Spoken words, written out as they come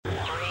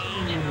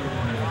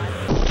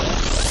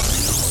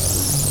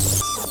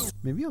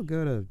Maybe I'll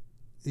go to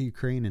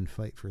Ukraine and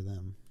fight for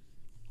them.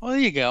 Well, there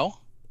you go.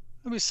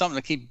 That'll be something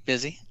to keep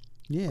busy.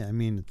 Yeah, I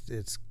mean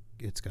it's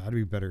got to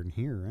be better than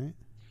here, right?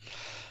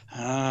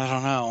 I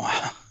don't know.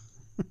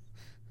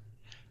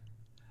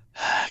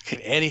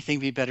 Could anything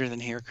be better than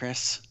here,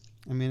 Chris?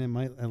 I mean, it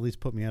might at least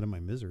put me out of my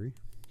misery.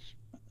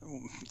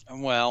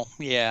 Well,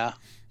 yeah.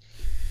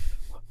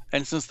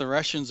 And since the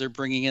Russians are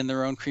bringing in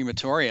their own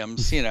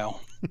crematoriums, I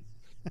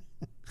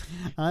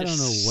don't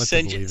know what to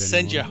send believe you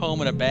send you anymore.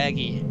 home in a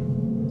baggie.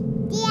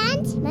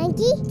 Dance,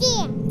 monkey,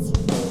 dance.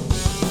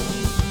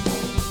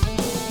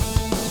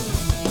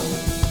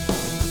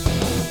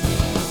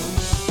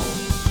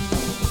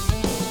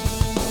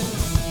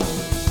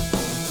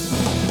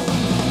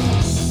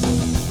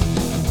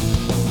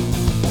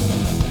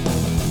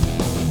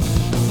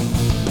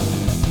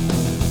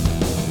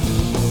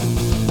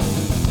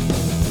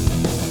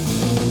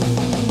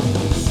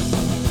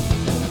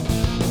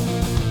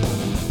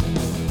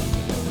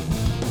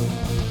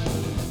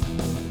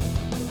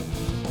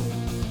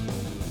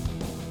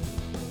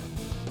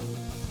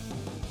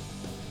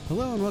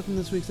 Hello and welcome to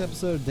this week's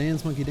episode of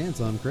Dan's Monkey Dance.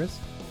 I'm Chris.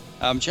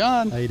 I'm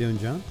John. How you doing,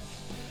 John?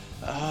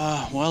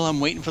 Well, I'm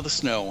waiting for the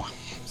snow.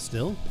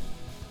 Still?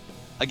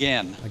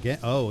 Again. Again?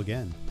 Oh,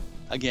 again.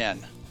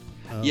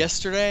 Oh.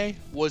 Yesterday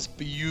was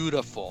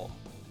beautiful.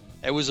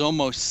 It was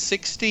almost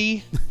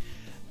 60.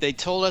 They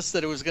told us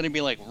that it was going to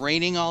be like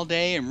raining all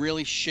day and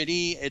really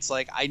shitty. It's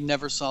like I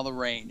never saw the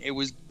rain. It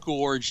was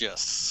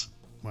gorgeous.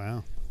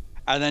 Wow.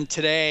 And then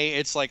today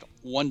it's like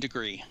 1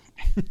 degree.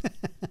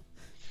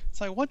 It's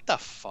like, what the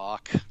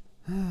fuck?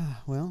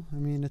 Well, I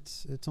mean,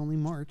 it's only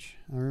March.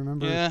 I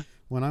remember Yeah.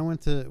 when I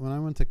went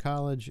to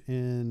college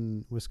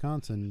in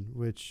Wisconsin,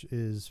 which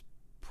is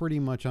pretty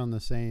much on the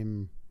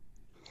same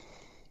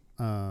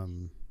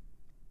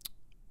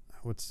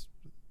what's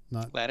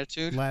not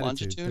Latitude?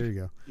 latitude. There you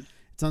go.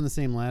 It's on the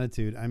same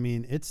latitude. I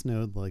mean, it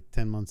snowed like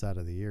 10 months out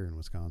of the year in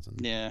Wisconsin.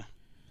 Yeah.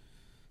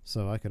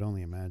 So I could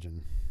only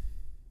imagine.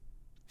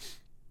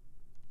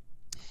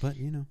 But,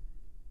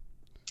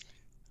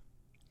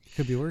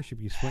 could be worse.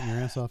 You'd be sweating your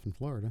ass off in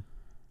Florida.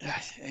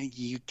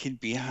 You could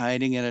be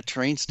hiding at a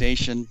train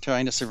station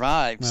trying to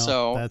survive. Well,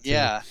 So, that's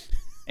yeah,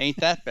 ain't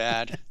that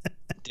bad.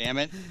 Damn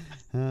it.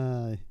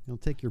 You'll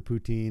take your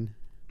poutine.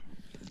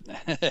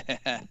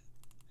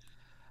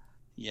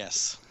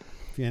 Yes.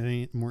 If you had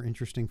any more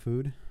interesting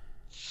food.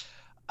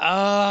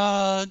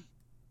 I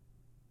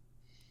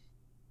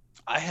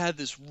had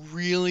this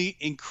really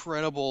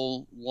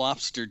incredible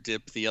lobster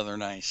dip the other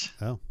night.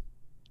 Oh.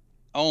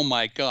 Oh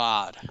my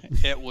God.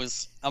 It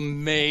was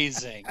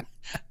amazing.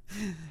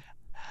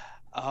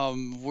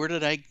 Where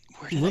did I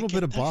A little get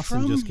bit of that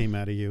Boston from? just came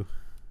out of you.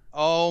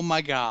 Oh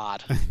my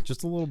God.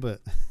 Just a little bit.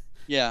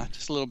 Yeah,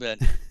 just a little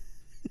bit.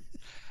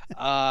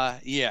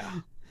 Yeah.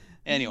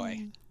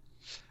 Anyway.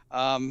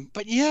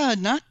 But yeah,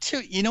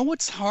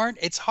 what's hard?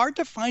 It's hard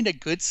to find a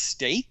good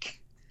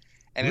steak,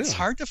 and it's Really?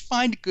 hard to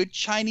find good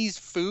Chinese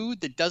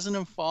food that doesn't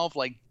involve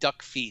like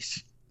duck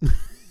feet.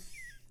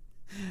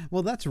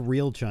 Well, that's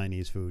real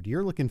Chinese food.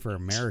 You're looking for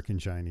American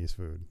Chinese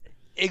food.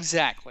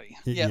 Exactly.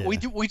 Yeah, Yeah.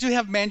 we do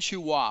have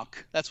Manchu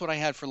Wok. That's what I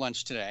had for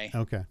lunch today.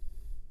 Okay.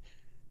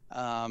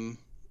 Um,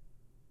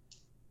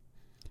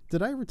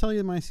 Did I ever tell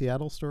you my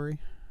Seattle story?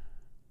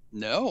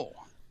 no.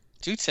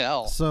 Do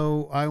tell.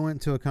 So I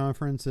went to a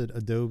conference at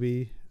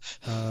Adobe.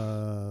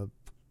 I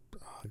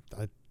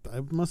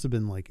must have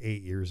been like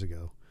 8 years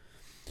ago.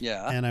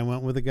 Yeah. And I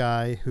went with a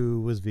guy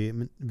who was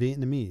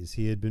Vietnamese.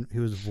 He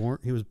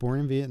was born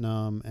in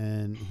Vietnam,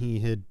 and he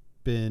had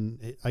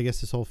been, I guess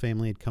his whole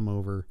family had come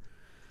over.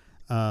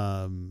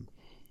 And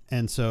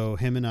so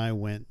him and I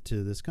went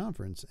to this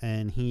conference,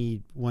 and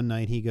one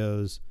night he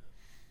goes,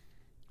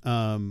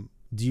 do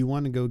you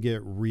want to go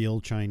get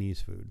real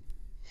Chinese food?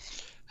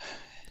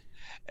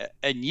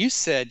 And you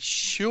said,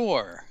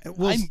 sure,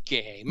 Well, I'm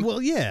game.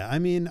 Well, yeah. I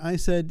mean, I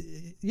said,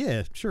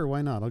 yeah, sure,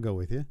 why not? I'll go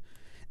with you.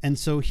 And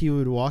so he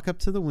would walk up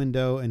to the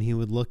window and he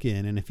would look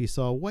in, and if he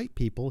saw white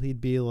people,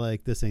 he'd be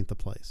like, this ain't the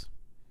place.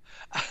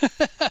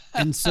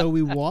 And so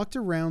we walked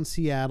around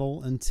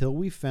Seattle until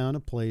we found a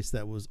place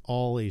that was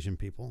all Asian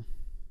people.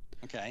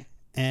 Okay.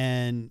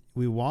 And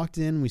we walked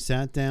in, we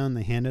sat down,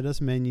 they handed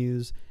us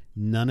menus.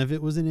 None of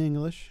it was in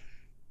English.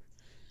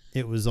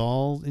 It was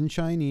all in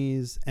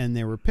Chinese, and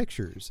there were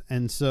pictures.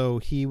 And so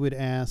he would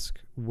ask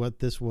what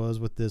this was,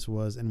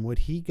 and what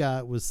he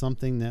got was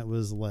something that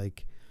was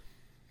like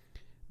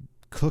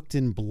cooked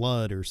in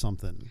blood or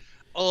something.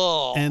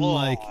 Oh. And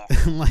like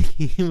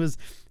he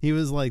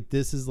was like,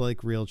 this is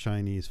like real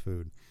Chinese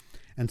food.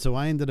 And so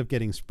I ended up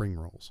getting spring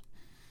rolls.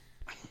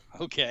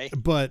 Okay.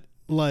 But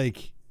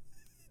like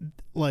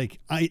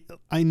I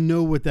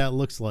know what that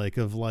looks like,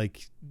 of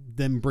like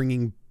them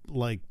bringing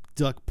like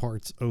duck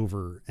parts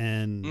over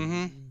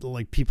and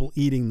like people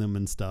eating them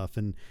and stuff,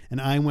 and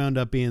I wound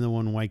up being the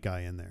one white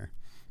guy in there.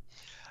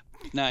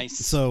 Nice.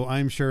 So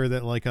I'm sure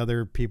that like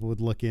other people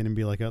would look in and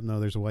be like, oh no,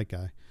 there's a white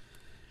guy.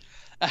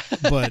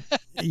 But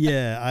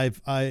yeah,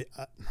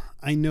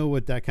 I know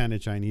what that kind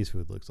of Chinese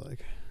food looks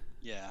like.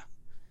 Yeah.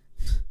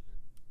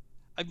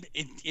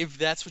 If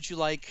that's what you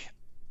like,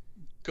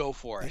 go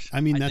for it.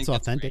 I mean, think that's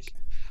authentic. great.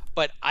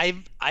 But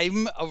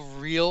I'm a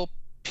real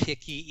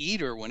picky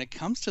eater when it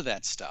comes to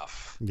that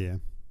stuff. Yeah.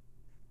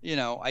 You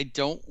know, I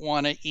don't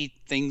want to eat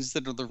things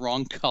that are the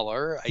wrong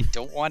color. I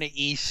don't want to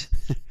eat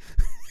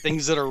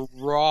things that are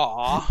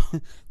raw.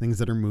 Things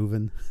that are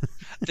moving.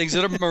 Things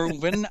that are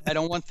moving. I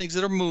don't want things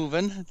that are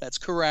moving. That's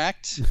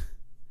correct.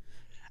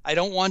 I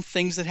don't want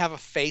things that have a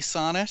face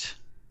on it.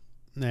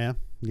 Yeah,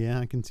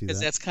 I can see that. Because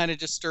that's kind of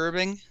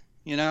disturbing,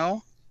 you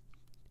know?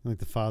 Like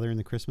the father in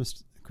the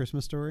Christmas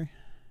Story.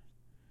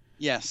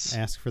 Yes.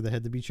 Ask for the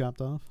head to be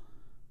chopped off.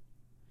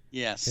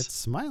 Yes. It's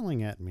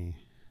smiling at me.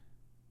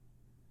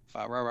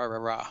 Rah, rah, rah,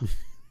 rah.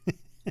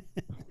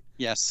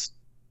 Yes.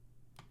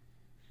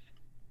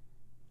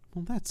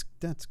 Well, that's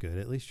good.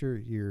 At least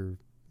you're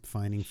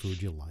finding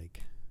food you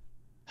like.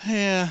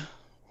 Yeah.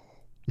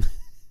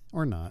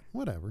 Or not.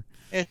 Whatever.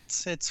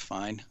 It's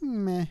fine.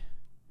 Meh.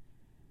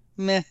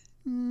 Meh.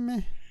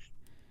 Meh.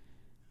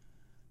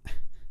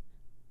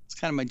 It's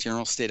kind of my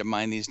general state of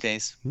mind these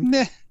days.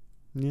 Meh.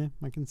 Yeah,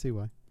 I can see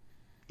why.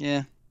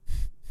 Yeah.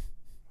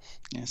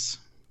 Yes.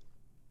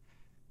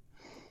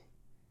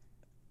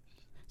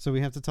 So we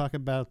have to talk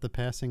about the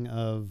passing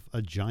of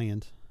a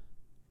giant.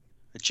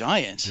 A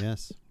giant?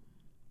 Yes.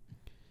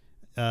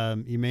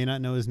 You may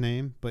not know his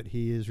name, but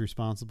he is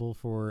responsible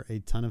for a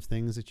ton of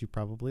things that you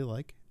probably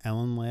like.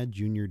 Alan Ladd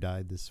Jr.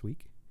 died this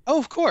week. Oh,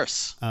 of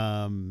course.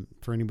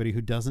 For anybody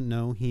who doesn't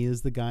know, he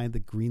is the guy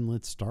that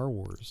greenlit Star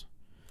Wars.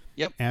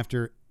 Yep.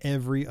 After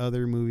every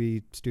other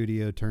movie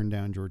studio turned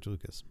down George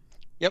Lucas.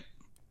 Yep.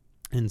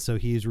 And so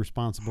he is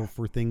responsible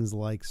for things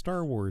like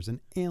Star Wars and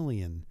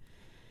Alien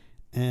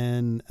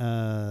and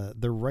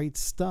The Right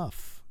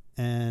Stuff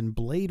and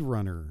Blade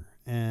Runner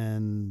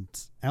and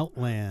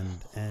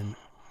Outland and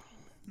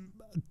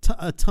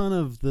a ton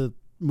of the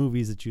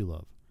movies that you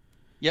love.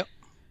 Yep.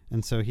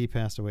 And so he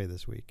passed away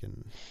this week.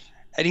 And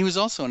he was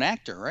also an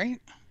actor, right?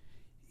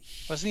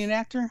 Wasn't he an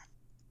actor?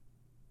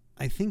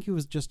 I think he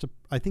was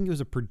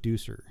a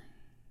producer.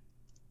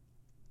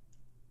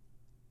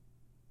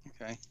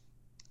 Okay.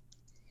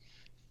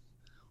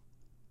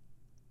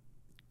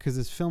 Because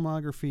his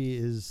filmography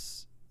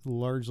is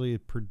largely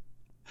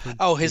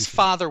his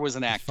father was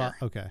an actor.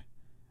 Okay.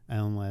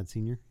 Alan Ladd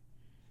Sr.?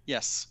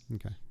 Yes.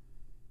 Okay.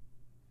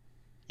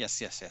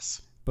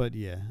 Yes. But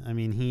yeah, I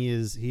mean, he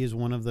is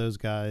one of those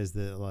guys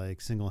that like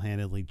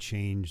single-handedly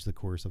changed the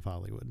course of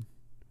Hollywood.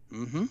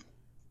 Mm-hmm.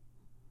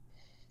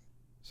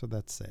 So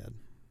that's sad.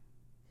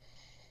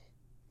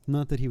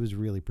 Not that he was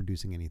really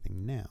producing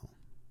anything now.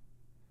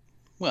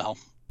 Well,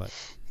 but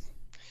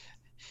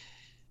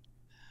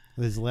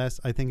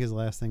I think his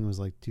last thing was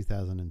like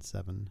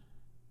 2007.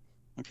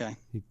 Okay.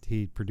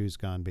 He produced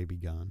Gone Baby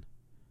Gone.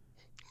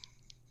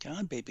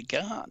 Gone Baby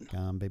Gone.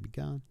 Gone Baby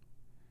Gone.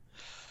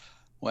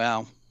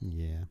 Wow.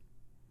 Yeah.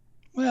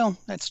 Well,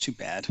 that's too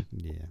bad.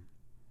 Yeah.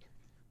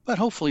 But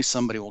hopefully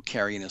somebody will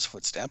carry in his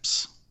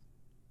footsteps.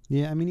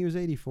 Yeah, I mean, he was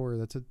 84.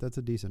 That's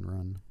a decent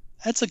run.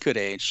 That's a good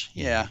age.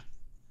 Yeah.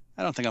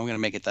 I don't think I'm going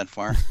to make it that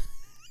far.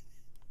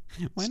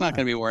 It's not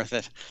going to be worth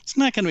it. It's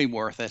not going to be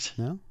worth it.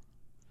 No?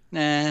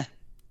 Nah.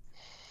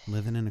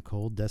 Living in a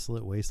cold,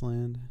 desolate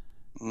wasteland?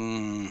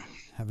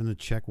 Having to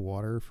check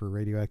water for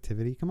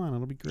radioactivity? Come on,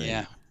 it'll be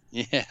great.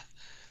 Yeah.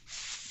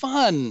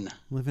 Fun.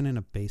 Living in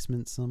a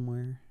basement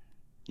somewhere?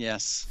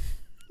 Yes.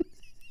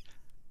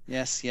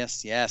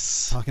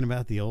 Yes. Talking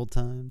about the old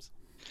times?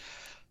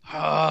 Oh,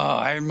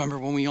 I remember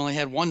when we only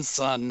had one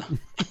son.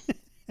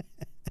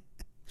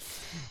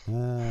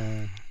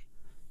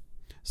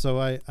 So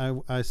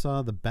I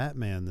saw the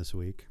Batman this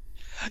week.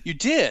 You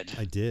did?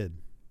 I did.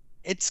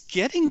 It's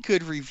getting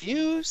good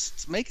reviews.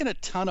 It's making a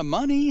ton of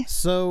money.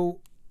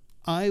 So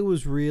I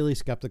was really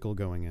skeptical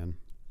going in.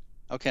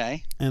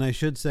 Okay. And I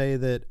should say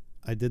that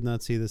I did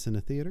not see this in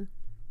a theater.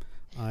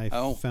 I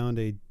found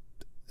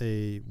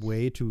a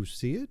way to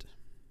see it.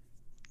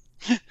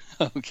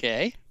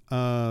 Okay.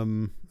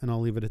 And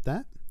I'll leave it at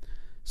that.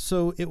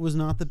 So it was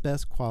not the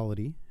best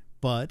quality,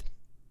 but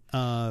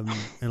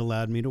it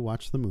allowed me to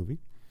watch the movie.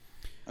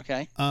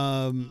 Okay.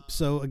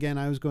 So again,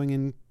 I was going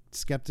in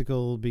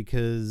skeptical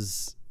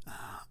because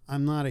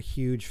I'm not a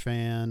huge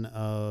fan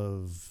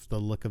of the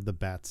look of the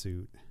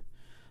Batsuit.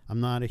 I'm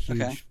not a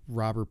huge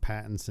Robert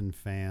Pattinson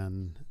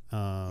fan.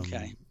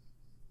 Okay.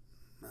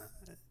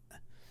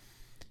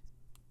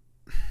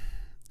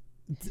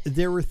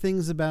 There were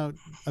things about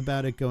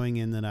it going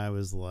in that I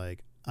was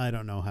like, I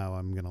don't know how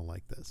I'm going to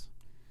like this.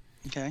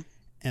 Okay.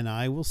 And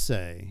I will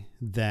say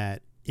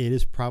that it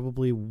is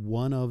probably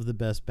one of the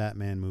best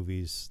Batman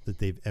movies that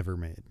they've ever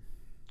made.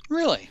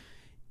 Really?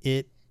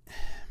 It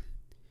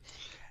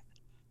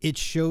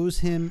shows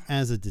him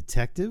as a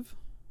detective.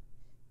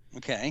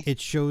 Okay. It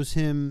shows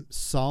him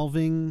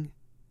solving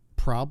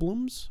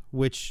problems,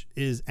 which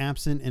is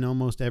absent in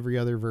almost every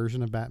other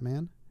version of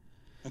Batman.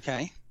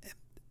 Okay.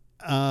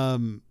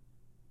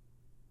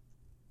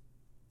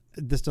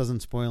 This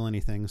doesn't spoil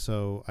anything,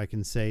 so I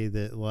can say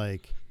that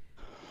like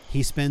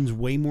he spends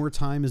way more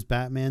time as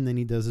Batman than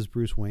he does as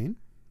Bruce Wayne.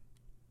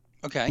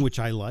 Okay. Which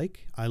I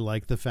like. I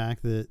like the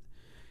fact that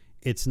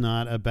it's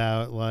not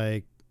about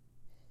like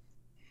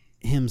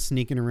him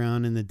sneaking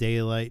around in the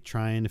daylight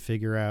trying to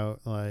figure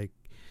out like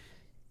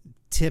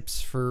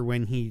tips for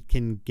when he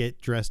can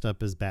get dressed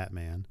up as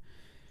Batman.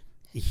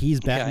 He's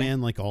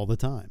Batman like all the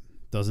time.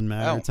 Doesn't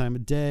matter the time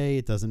of day.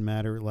 It doesn't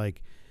matter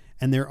like,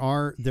 and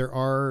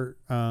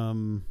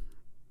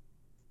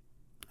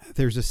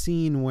there's a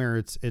scene where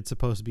it's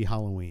supposed to be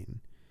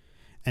Halloween.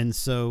 And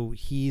so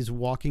he's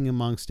walking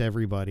amongst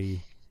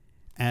everybody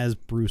as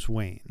Bruce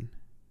Wayne,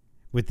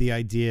 with the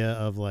idea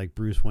of like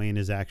Bruce Wayne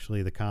is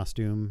actually the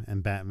costume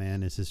and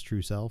Batman is his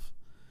true self.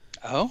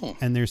 Oh.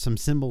 And there's some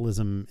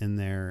symbolism in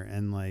there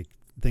and like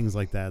things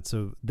like that.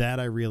 So that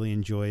I really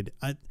enjoyed.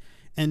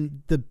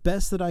 And the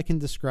best that I can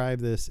describe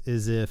this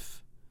is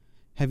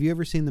have you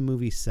ever seen the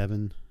movie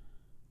Seven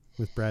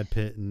with Brad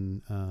Pitt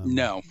and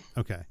No.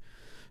 Okay.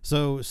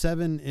 So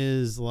Seven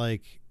is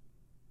like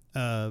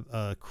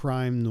a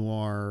crime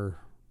noir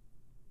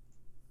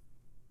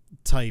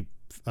type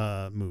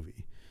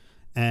movie,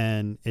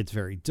 and it's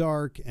very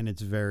dark and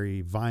it's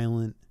very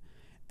violent,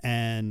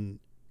 and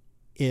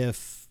it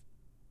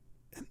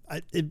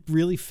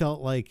really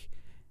felt like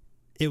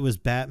it was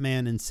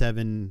Batman and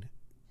Seven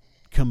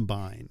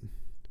combined.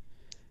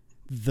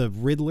 The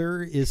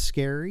Riddler is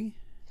scary.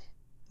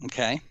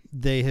 Okay.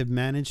 They have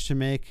managed to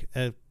make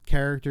a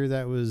character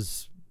that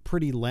was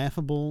pretty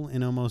laughable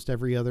in almost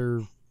every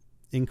other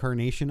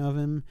incarnation of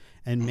him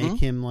and make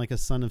him like a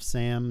Son of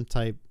Sam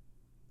type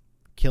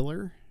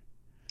killer.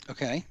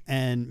 Okay.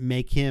 And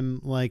make him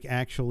like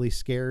actually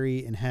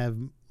scary and have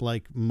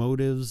like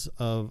motives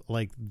of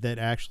like that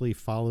actually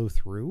follow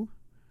through.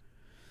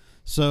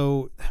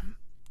 So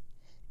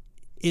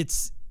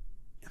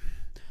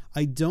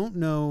I don't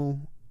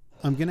know.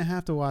 I'm going to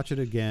have to watch it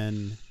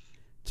again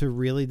to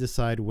really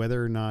decide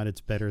whether or not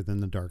it's better than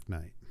The Dark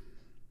Knight.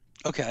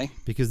 Okay.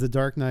 Because The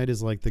Dark Knight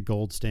is like the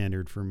gold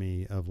standard for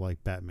me of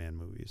like Batman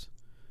movies.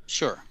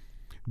 Sure.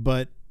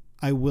 But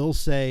I will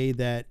say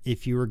that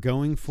if you were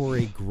going for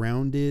a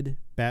grounded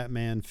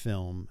Batman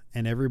film,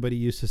 and everybody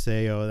used to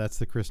say, oh, that's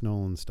the Chris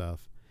Nolan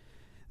stuff,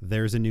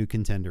 there's a new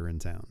contender in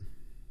town.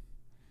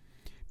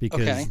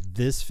 Because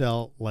this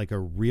felt like a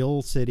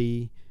real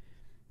city.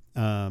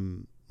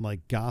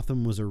 Like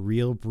Gotham was a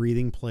real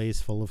breathing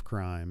place full of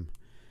crime.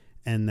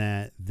 And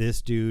that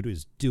this dude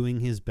is doing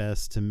his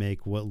best to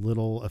make what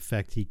little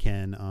effect he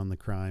can on the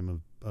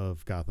crime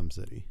of Gotham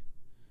City.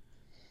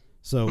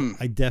 So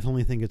I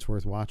definitely think it's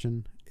worth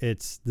watching. The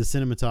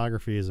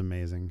cinematography is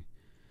amazing.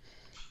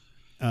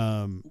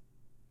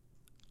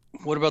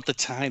 What about the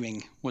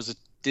timing?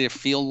 Did it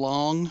feel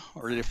long,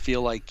 or did it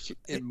feel like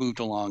it moved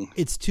along?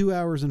 It's 2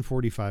 hours and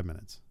 45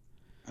 minutes.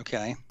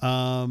 Okay.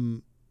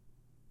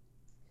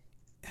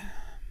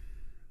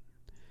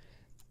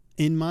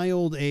 In my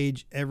old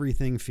age,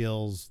 everything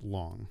feels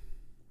long.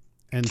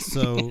 And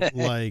so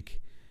like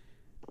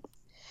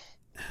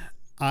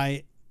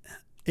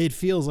it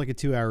feels like a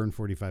 2 hour and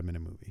 45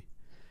 minute movie.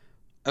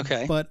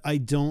 Okay. But I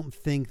don't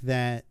think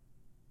that,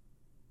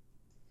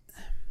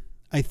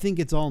 I think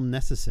it's all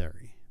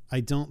necessary.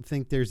 I don't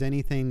think there's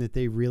anything that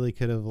they really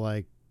could have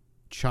like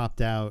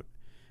chopped out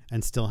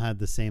and still had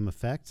the same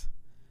effect.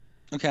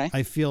 Okay.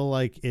 I feel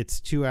like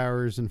it's 2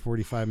 hours and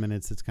 45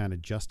 minutes. It's kind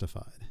of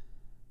justified.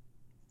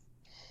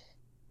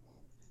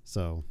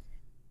 So.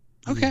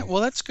 Okay. Yeah.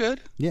 Well, that's good.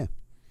 Yeah.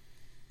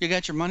 You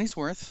got your money's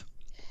worth.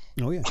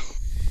 Oh yeah.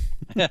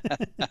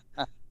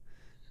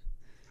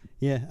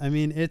 Yeah. I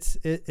mean, it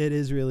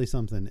is really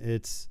something.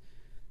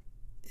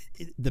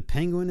 The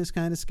Penguin is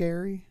kind of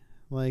scary.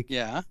 Like,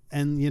 yeah.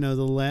 And the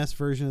last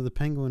version of the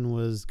Penguin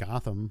was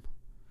Gotham,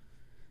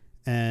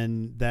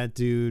 and that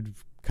dude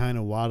kind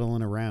of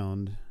waddling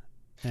around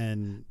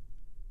and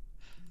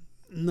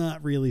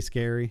not really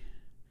scary.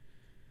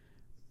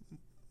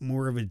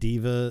 More of a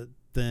diva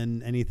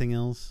than anything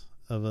else,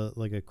 of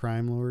a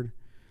crime lord.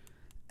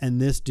 And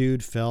this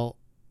dude felt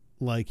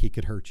like he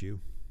could hurt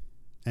you.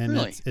 And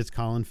really? It's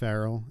Colin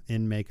Farrell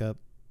in makeup,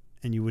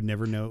 and you would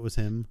never know it was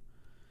him.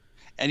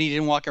 And he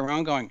didn't walk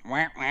around going,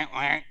 wah, wah,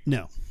 wah.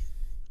 No.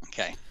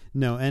 Okay.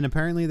 No, and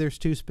apparently there's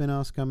 2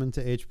 spin-offs coming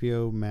to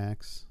HBO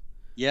Max.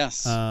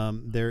 Yes.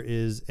 There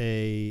is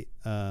a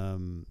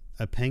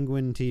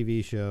Penguin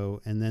TV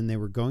show, and then they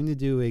were going to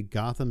do a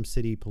Gotham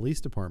City Police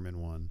Department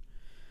one.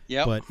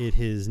 Yep. But it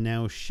has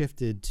now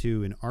shifted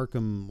to an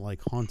Arkham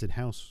like haunted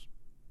house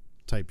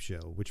type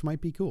show, which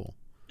might be cool.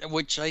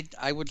 Which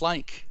I would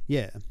like.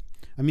 Yeah.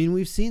 I mean,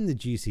 we've seen the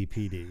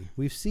GCPD.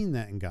 We've seen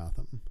that in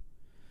Gotham.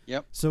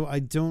 Yep. So I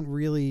don't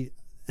really,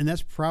 and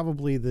that's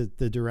probably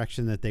the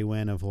direction that they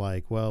went of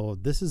like, well,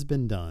 this has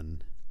been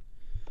done,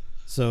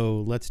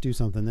 so let's do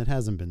something that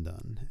hasn't been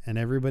done. And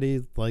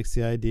everybody likes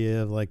the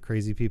idea of like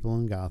crazy people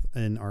in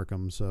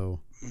Arkham, so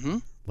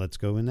let's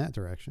go in that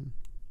direction.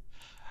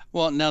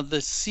 Well, now the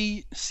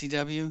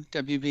CW,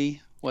 WB,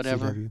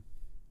 whatever.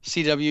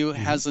 CW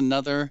Mm-hmm. has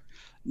another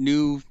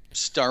new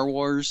Star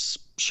Wars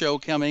show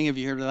coming. Have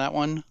you heard of that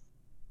one?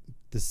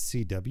 The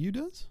CW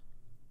does?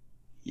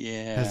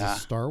 Yeah. Has a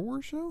Star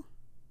Wars show?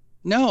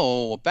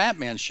 No, a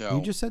Batman show.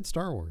 You just said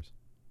Star Wars.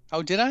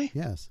 Oh, did I?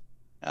 Yes.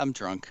 I'm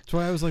drunk. That's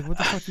why I was like, what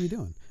the fuck are you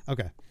doing?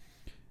 Okay.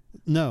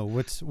 No,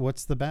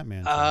 what's the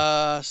Batman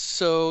show?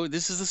 So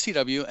this is the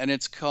CW, and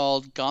it's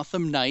called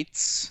Gotham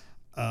Knights,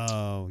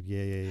 Oh,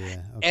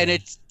 yeah. and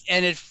Okay.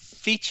 it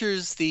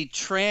features the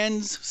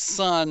trans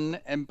son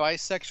and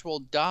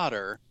bisexual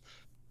daughter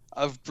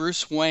of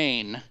Bruce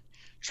Wayne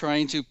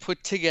trying to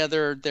put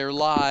together their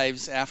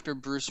lives after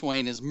Bruce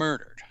Wayne is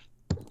murdered.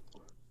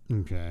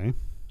 Okay.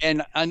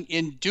 And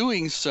in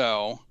doing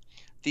so,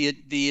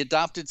 the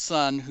adopted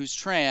son, who's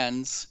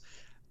trans,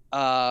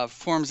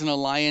 forms an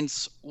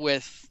alliance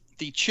with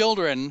the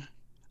children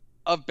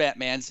of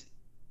Batman's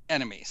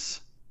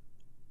enemies,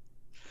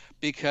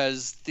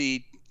 because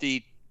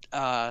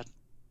uh,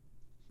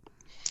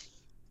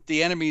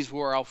 the enemies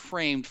were all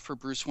framed for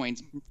Bruce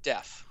Wayne's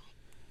death.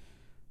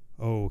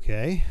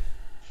 Okay.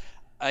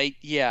 I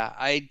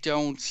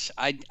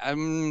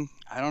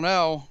don't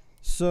know.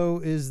 So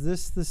is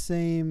this the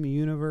same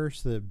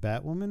universe that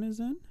Batwoman is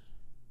in?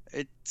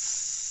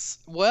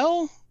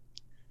 Well,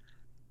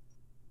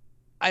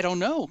 I don't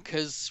know,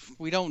 because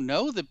we don't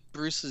know that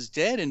Bruce is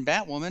dead in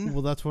Batwoman.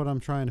 Well, that's what I'm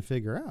trying to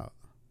figure out.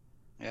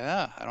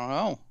 Yeah, I don't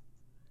know.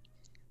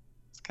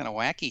 It's kind of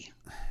wacky.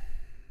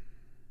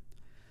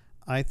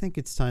 I think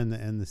it's time to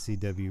end the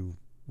CW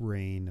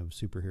reign of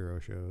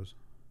superhero shows.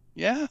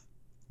 Yeah.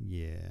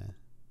 Yeah.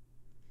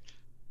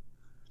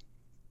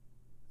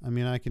 I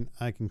mean, I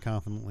can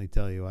confidently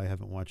tell you I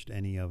haven't watched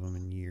any of them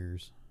in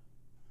years.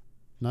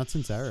 Not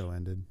since Arrow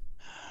ended.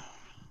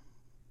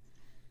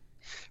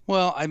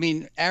 Well, I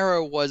mean,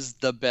 Arrow was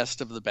the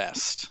best of the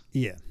best.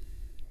 Yeah.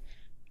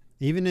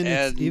 Even in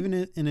And-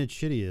 its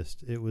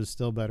shittiest, it was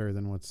still better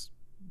than what's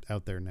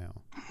out there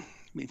now. I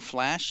mean,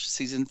 Flash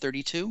season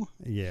 32.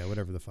 Yeah,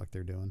 whatever the fuck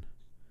they're doing.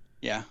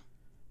 Yeah,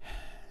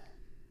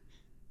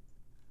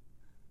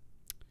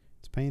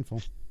 It's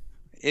painful.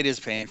 it is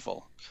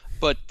painful.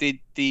 But the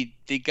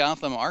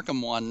Gotham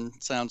Arkham one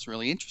sounds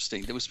really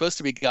interesting. It was supposed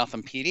to be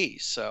Gotham PD,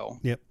 so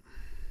Yep.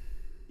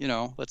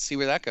 let's see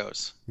where that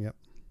goes. Yep.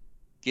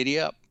 Giddy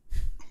up.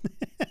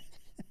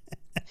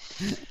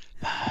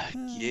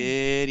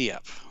 Giddy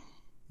up.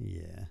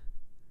 Yeah.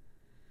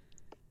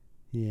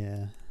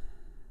 Yeah.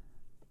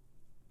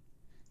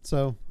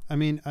 So, I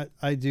mean,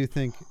 I do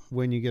think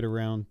when you get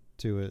around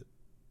to it,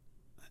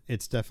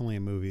 it's definitely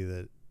a movie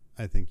that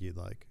I think you'd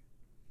like.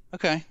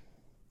 Okay.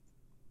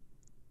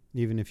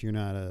 Even if you're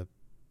not a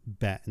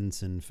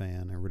Battinson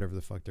fan or whatever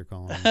the fuck they're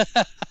calling him.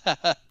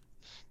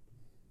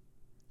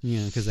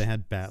 Because they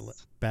had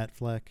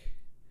Batfleck,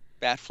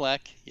 Batfleck.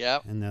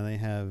 Yep. and now they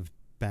have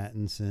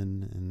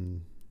Battinson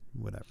and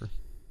whatever.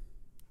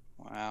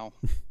 Wow.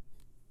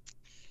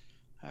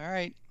 All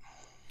right.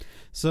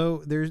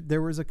 So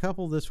there was a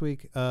couple this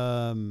week.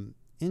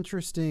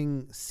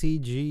 Interesting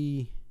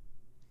CG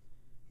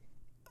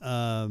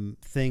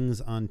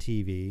things on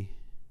TV.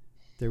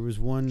 There was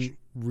one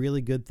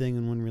really good thing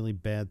and one really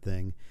bad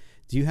thing.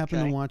 Do you happen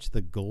Okay. to watch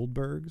the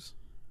Goldbergs?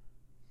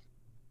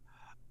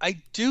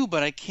 I do,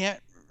 but I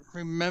can't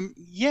remember.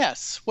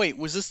 Yes. Wait,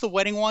 was this the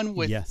wedding one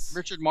with Yes.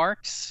 Richard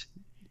Marx?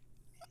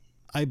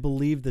 I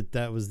believe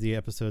that was the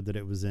episode that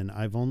it was in.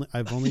 I've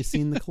only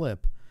seen the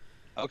clip.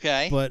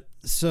 Okay. But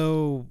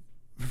so,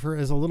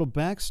 as a little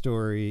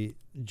backstory,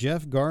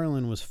 Jeff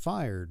Garlin was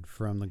fired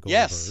from the Goldbergs,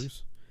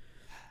 Yes.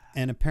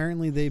 and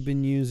apparently they've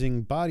been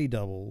using body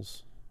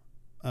doubles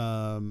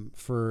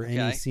for any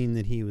Okay. scene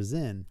that he was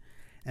in,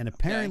 and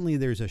apparently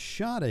there's a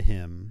shot of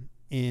him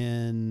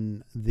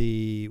in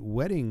the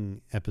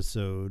wedding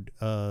episode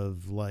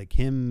of like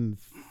him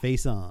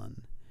face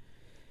on,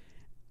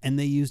 and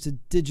they used a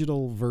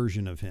digital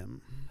version of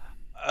him.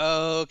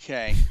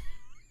 Okay.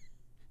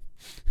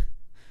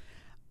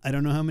 I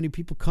don't know how many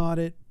people caught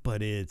it,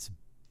 but it's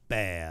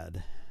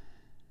bad.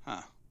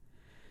 Huh.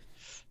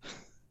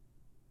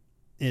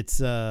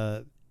 It's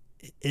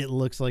it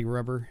looks like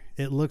rubber.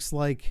 It looks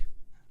like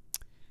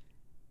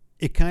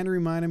it kind of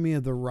reminded me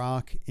of The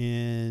Rock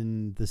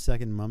in the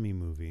second Mummy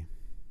movie,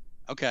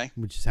 Okay.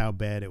 which is how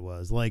bad it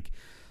was. Like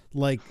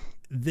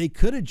they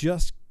could have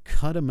just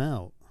cut him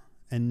out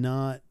and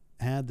not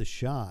had the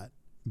shot,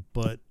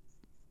 but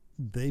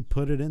they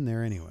put it in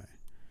there anyway.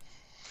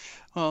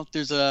 Well,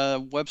 there's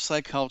a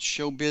website called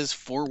Showbiz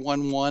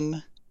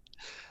 411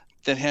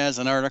 that has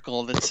an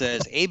article that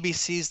says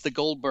ABC's The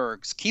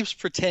Goldbergs keeps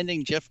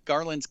pretending Jeff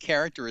Garlin's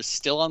character is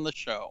still on the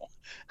show.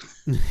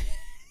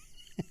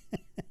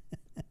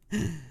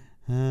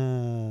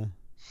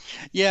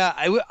 Yeah,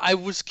 I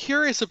was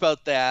curious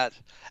about that.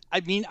 I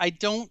mean, I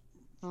don't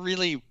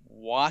really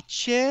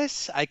watch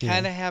it. I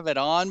kind of have it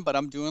on, but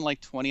I'm doing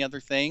like 20 other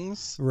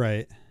things.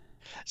 Right.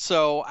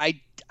 So I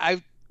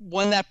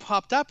when that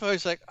popped up, I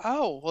was like,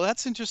 oh, well,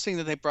 that's interesting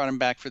that they brought him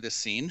back for this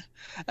scene.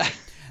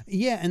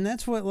 Yeah, and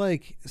that's what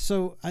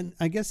so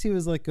I guess he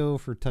was let go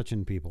for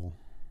touching people.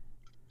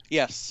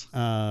 Yes.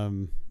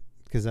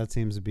 Because that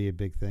seems to be a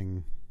big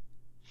thing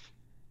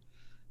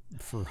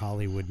for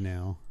Hollywood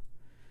now.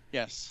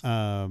 Yes.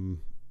 No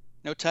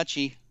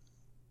touchy.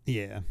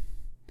 Yeah.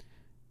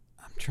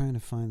 I'm trying to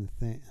find the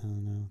thing. Oh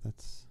no, I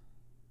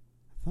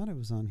thought it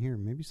was on here.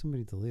 Maybe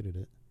somebody deleted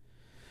it.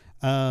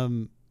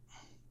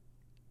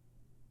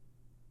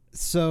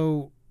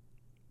 So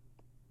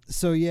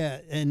So yeah,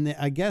 and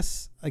I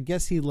guess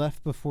he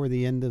left before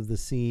the end of the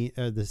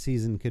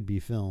season could be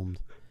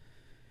filmed.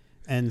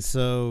 And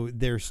so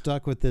they're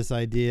stuck with this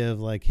idea of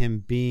like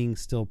him being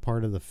still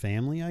part of the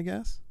family, I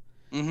guess.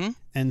 Mm-hmm.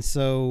 And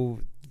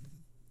so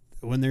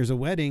when there's a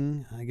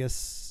wedding, I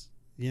guess,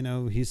 you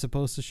know, he's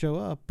supposed to show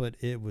up, but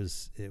it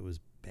was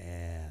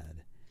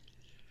bad.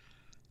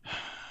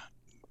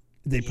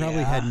 They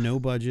probably had no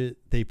budget.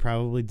 They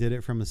probably did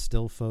it from a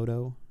still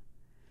photo.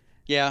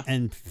 Yeah.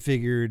 And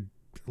figured,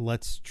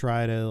 let's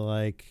try to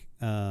like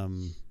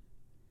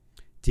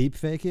deep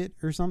fake it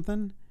or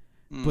something.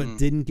 But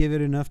didn't give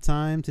it enough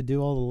time to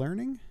do all the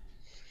learning.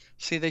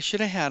 See, they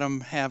should have had him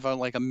have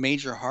a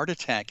major heart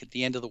attack at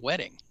the end of the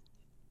wedding.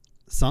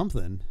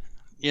 Something.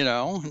 You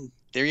know,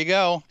 there you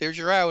go. There's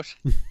your out.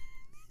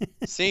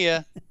 See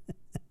ya.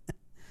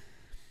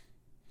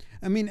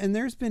 I mean, and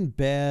there's been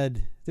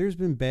bad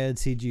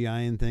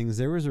CGI and things.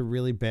 There was a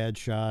really bad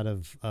shot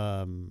of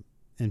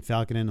in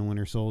Falcon and the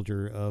Winter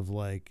Soldier of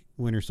like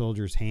Winter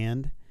Soldier's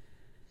hand,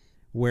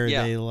 where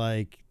they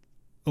like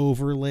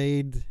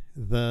overlaid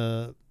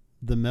the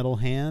metal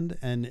hand,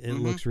 and it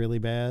looks really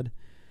bad.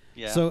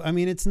 Yeah. So, I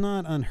mean, it's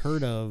not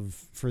unheard of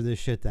for this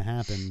shit to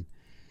happen.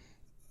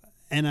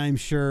 And I'm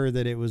sure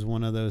that it was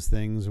one of those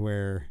things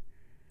where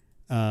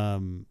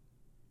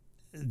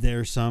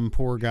there's some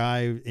poor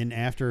guy in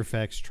After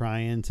Effects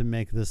trying to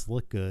make this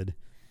look good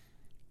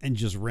and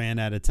just ran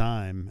out of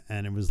time.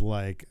 And it was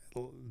like,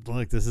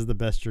 look, this is the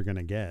best you're going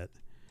to get.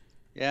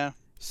 Yeah.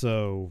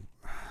 So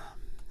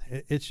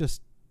it's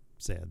just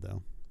sad,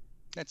 though.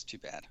 That's too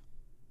bad.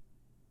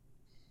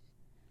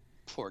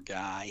 Poor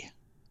guy.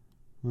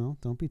 Well,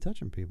 don't be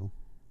touching people.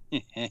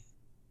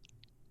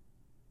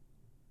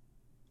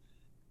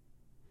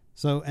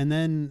 So, and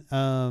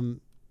then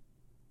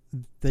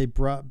they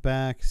brought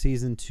back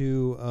season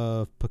 2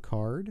 of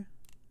Picard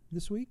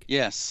this week.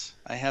 Yes,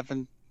 I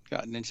haven't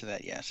gotten into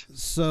that yet.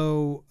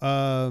 So,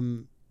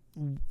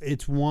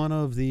 it's one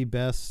of the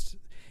best.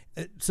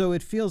 So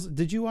it feels.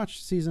 Did you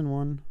watch season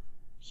 1?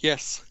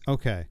 Yes.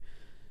 Okay.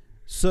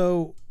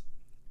 So,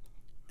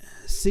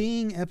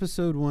 seeing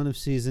episode 1 of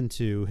season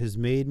 2 has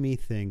made me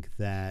think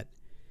that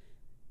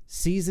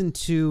season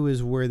 2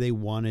 is where they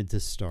wanted to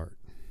start.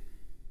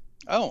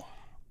 Oh.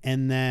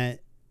 And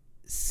that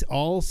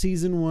all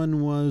season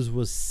 1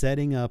 was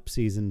setting up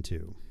season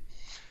 2.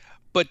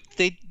 But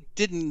they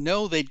didn't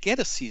know they'd get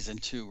a season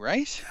 2,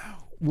 right?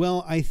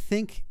 Well, I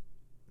think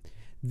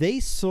they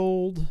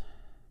sold,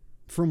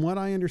 from what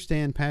I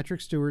understand,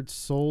 Patrick Stewart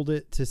sold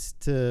it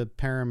to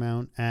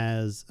Paramount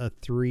as a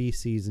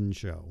 3-season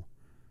show.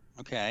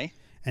 Okay.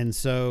 And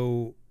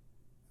so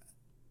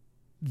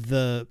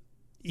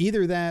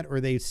either that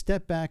or they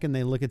step back and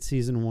they look at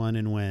season 1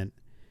 and went,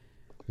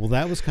 well,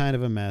 that was kind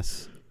of a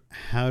mess.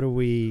 How do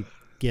we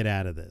get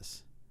out of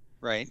this?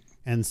 Right.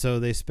 And so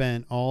they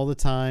spent all the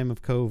time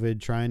of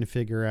COVID trying to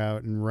figure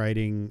out and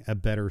writing a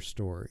better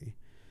story.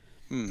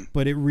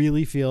 But it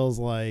really feels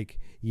like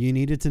you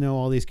needed to know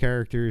all these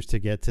characters to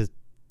get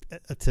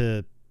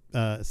to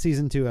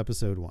season 2,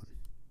 episode 1.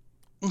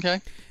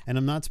 Okay. And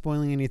I'm not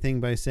spoiling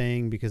anything by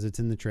saying, because it's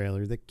in the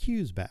trailer, that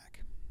Q's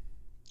back.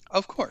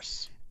 Of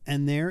course.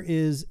 And there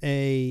is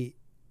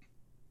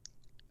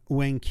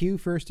when Q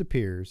first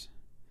appears,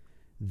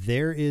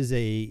 there is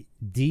a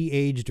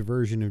de-aged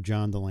version of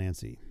John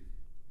Delancey.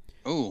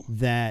 Ooh.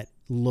 That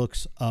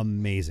looks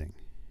amazing.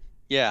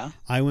 Yeah.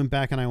 I went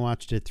back and I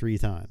watched it 3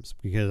 times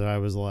because I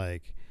was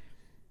like,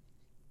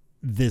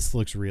 this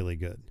looks really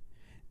good.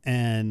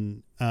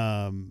 And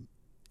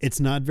it's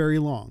not very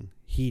long.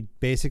 He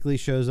basically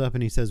shows up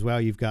and he says, wow,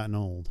 you've gotten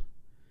old.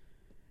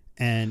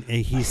 And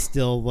he's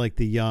still like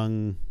the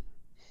young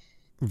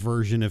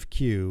version of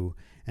Q.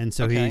 And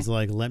so he's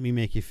like, let me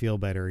make you feel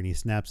better. And he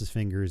snaps his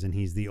fingers and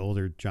he's the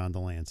older John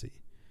Delancey.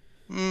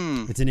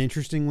 It's an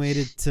interesting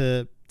way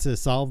to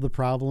solve the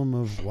problem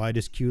of why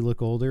does Q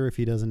look older if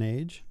he doesn't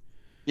age?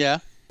 Yeah.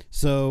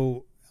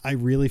 So I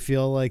really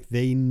feel like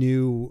they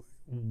knew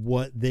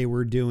what they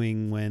were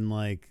doing when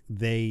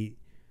they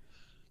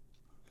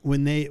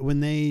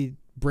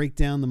break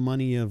down the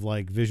money of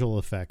like visual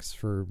effects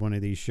for one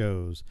of these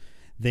shows.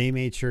 They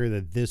made sure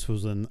that this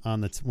was on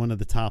one of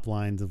the top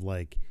lines of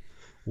like,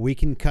 we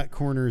can cut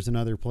corners in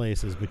other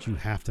places, but you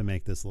have to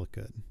make this look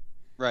good.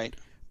 Right.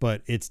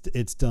 But it's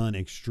done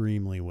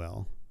extremely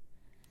well.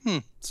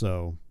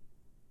 So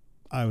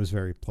I was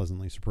very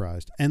pleasantly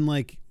surprised. And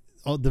like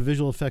all the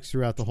visual effects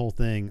throughout the whole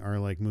thing are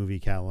like movie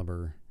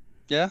caliber.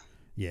 Yeah.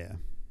 Yeah.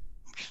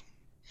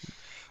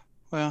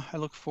 Well, I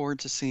look forward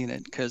to seeing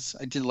it because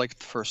I did like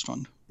the first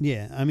one.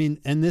 Yeah. I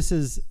mean, and this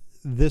was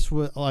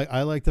like,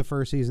 I like the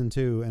first season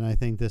too. And I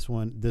think this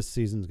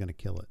season's going to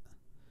kill it.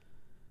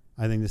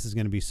 I think this is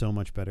going to be so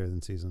much better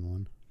than season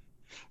 1.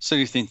 So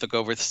you think they'll go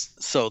over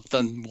so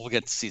then we'll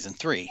get to season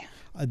 3.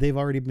 They've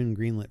already been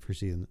greenlit for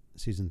season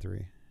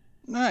 3.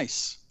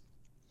 Nice.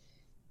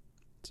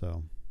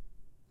 So.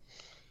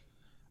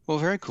 Well,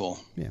 very cool.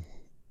 Yeah.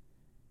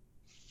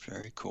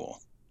 Very cool.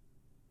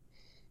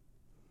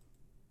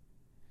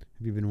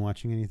 Have you been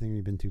watching anything or have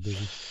you been too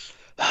busy?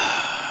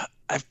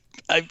 I've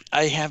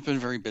I have been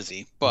very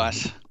busy,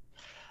 but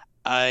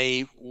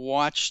I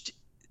watched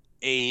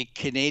a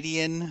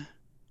Canadian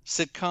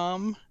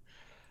sitcom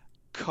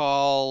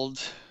called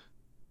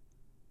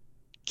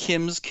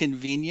Kim's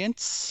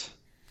Convenience.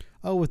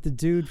 Oh, with the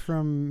dude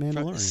from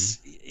Mandalorian.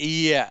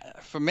 Yeah,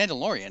 from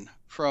Mandalorian,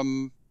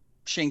 from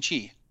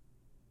Shang-Chi.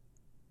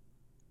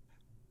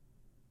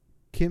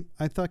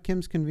 I thought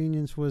Kim's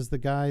Convenience was the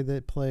guy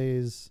that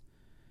plays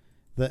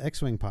the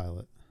X-Wing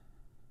pilot.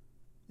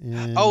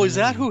 Oh, is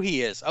that who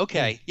he is?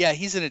 Okay. Yeah,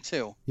 he's in it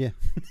too. Yeah.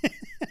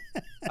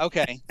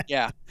 Okay.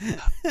 Yeah.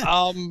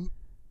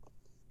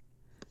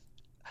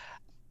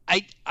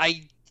 I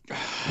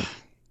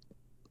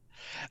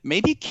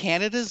maybe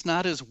Canada's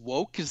not as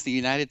woke as the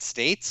United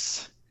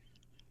States.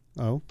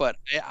 Oh. But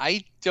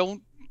I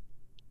don't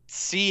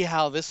see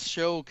how this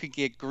show could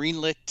get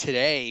greenlit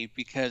today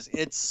because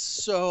it's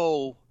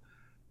so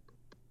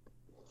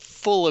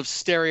full of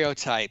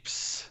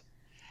stereotypes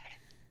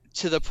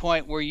to the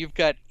point where you've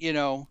got,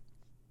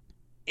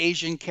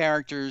 Asian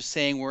characters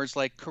saying words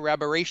like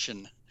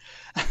corroboration.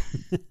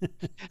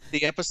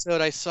 The episode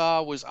I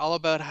saw was all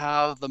about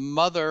how the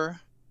mother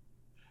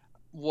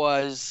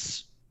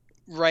was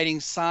writing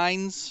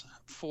signs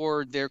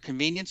for their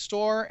convenience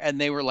store and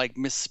they were like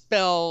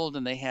misspelled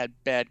and they had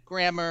bad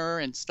grammar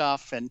and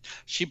stuff, and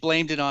she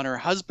blamed it on her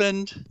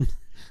husband.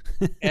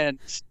 And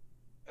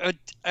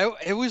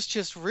it was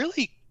just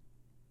really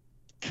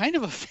kind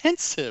of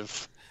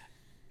offensive.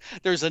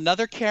 There's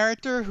another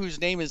character whose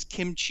name is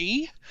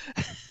Kimchi.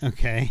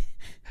 Okay.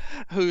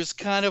 Who's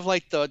kind of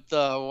like the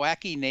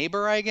wacky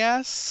neighbor, I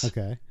guess.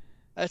 Okay.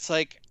 It's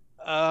like,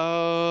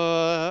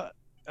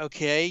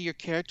 okay, your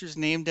character's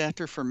named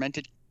after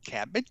fermented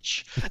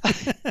cabbage.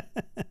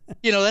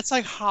 That's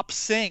like Hop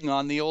Sing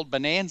on the old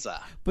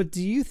Bonanza. But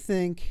do you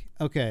think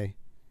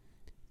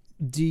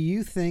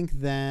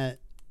that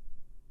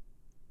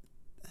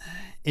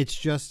it's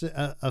just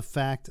a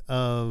fact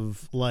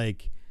of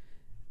like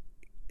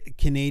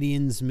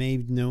Canadians may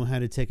know how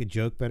to take a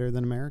joke better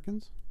than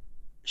Americans?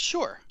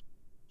 Sure.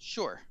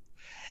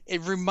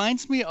 It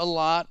reminds me a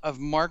lot of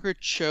Margaret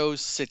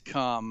Cho's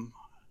sitcom,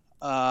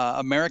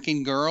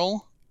 American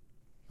Girl.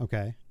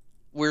 Okay.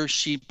 Where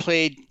she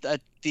played a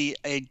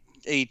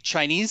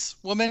Chinese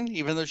woman,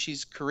 even though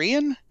she's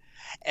Korean,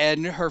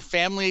 and her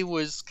family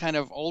was kind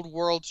of old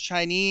world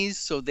Chinese,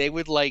 so they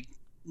would like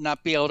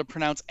not be able to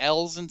pronounce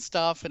L's and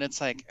stuff, and it's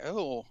like,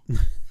 oh.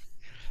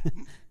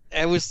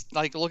 I was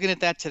like looking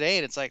at that today,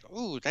 and it's like,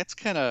 ooh, that's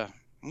kind of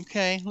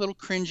okay, a little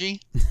cringy.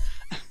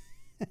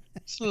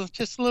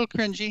 just a little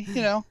cringy,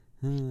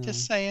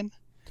 Just saying.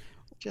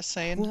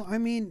 Well, I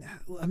mean,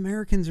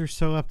 Americans are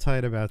so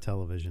uptight about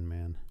television,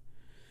 man.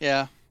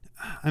 Yeah.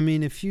 I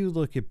mean, if you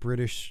look at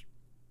British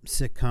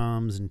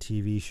sitcoms and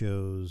TV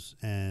shows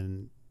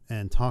and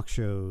talk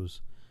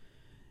shows,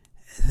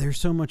 they're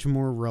so much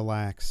more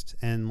relaxed,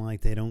 and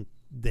like they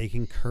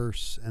can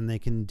curse and they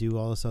can do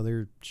all this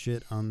other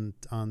shit on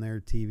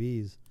their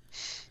TVs.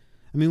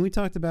 I mean, we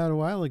talked about a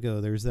while ago,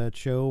 there's that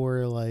show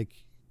where like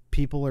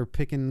people are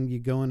picking you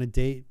go on a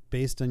date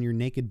based on your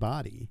naked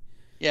body.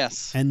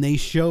 Yes. And they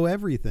show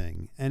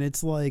everything. And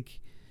it's like,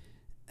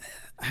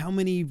 how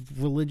many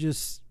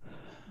religious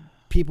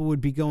people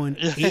would be going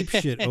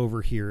apeshit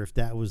over here if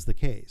that was the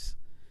case?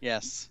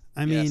 Yes.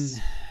 I mean,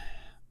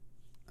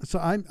 so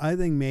I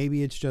think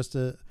maybe it's just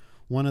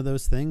one of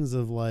those things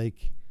of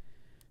like,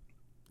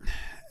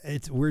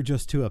 we're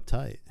just too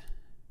uptight.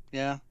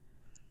 Yeah.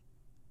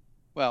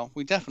 Well,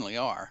 we definitely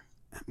are.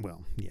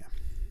 Well, yeah.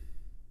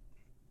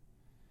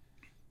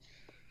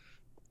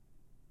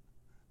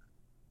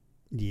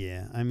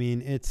 Yeah, I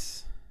mean,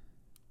 it's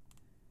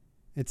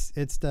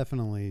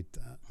definitely,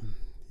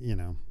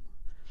 the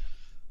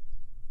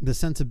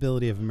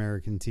sensibility of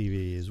American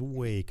TV is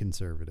way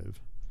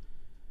conservative.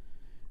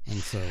 And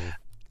so,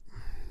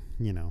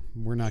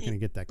 we're not going to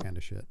get that kind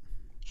of shit.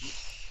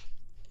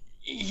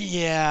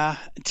 Yeah,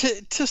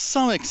 to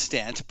some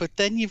extent, but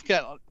then you've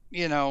got,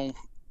 I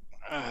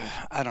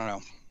don't know.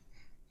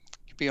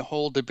 It could be a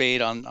whole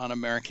debate on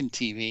American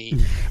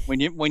TV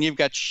when you've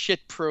got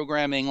shit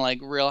programming like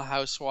Real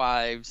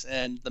Housewives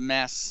and The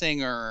Masked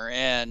Singer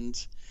and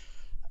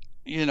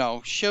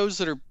shows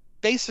that are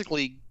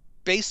basically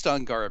based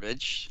on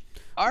garbage,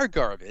 are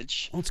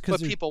garbage,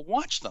 but people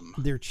watch them.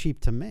 They're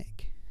cheap to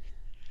make.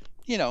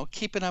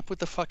 Keeping up with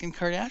the fucking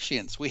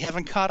Kardashians. We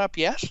haven't caught up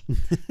yet.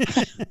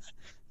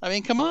 I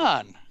mean, come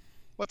on.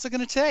 What's it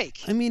going to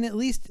take? I mean, at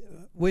least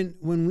when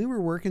we were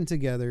working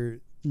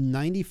together,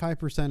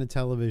 95% of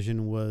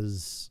television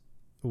was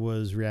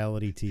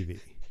reality TV.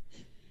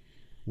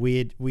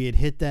 We had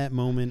hit that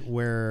moment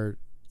where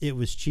it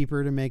was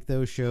cheaper to make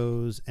those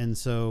shows, and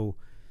so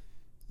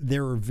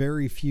there were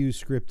very few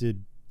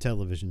scripted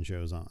television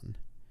shows on.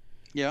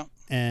 Yeah.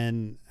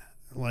 And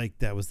like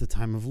that was the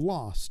time of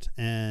Lost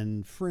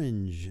and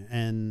Fringe,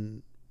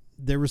 and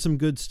there was some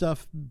good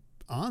stuff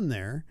on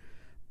there,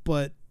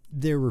 but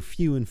there were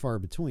few and far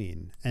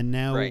between. And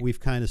now we've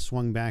kind of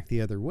swung back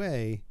the other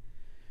way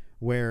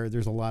where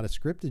there's a lot of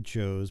scripted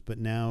shows, but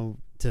now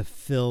to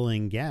fill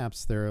in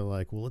gaps, they're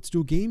like, well, let's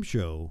do a game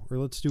show or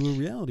let's do a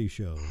reality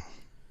show.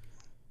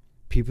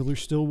 People are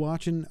still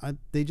watching.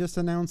 They just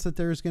announced that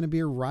there's going to be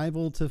a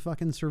rival to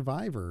fucking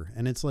Survivor.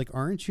 And it's like,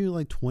 aren't you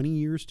like 20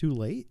 years too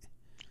late?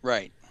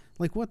 Right.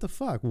 Like, what the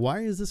fuck?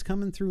 Why is this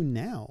coming through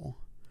now?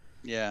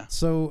 Yeah.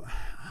 So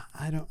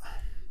I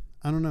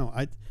don't know.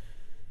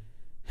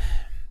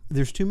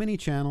 There's too many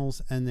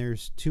channels and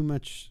there's too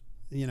much,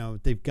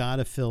 they've got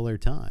to fill their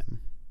time.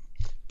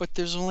 But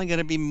there's only going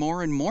to be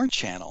more and more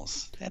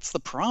channels. That's the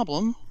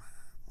problem.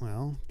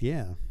 Well,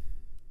 yeah.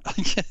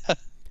 Yeah.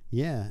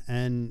 Yeah,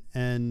 and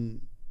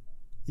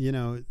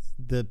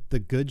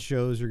the good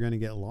shows are going to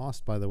get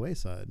lost by the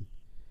wayside.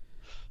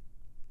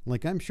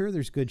 Like, I'm sure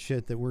there's good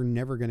shit that we're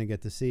never going to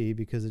get to see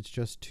because it's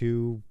just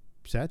too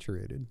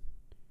saturated.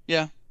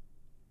 Yeah.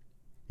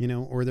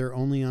 Or they're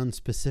only on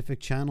specific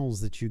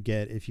channels that you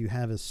get if you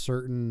have a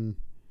certain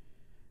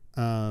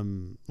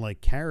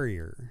like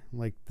carrier,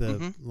 like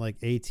like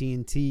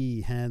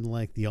AT&T had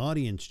like the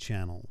audience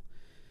channel.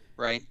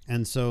 Right.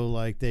 And so,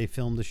 like, they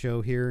filmed a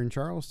show here in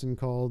Charleston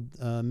called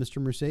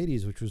Mr.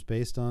 Mercedes, which was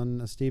based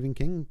on a Stephen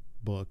King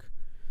book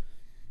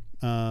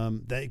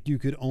that you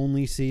could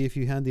only see if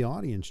you had the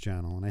audience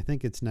channel. And I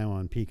think it's now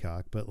on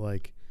Peacock. But,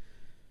 like,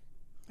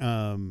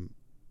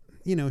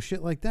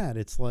 shit like that.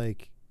 It's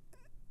like,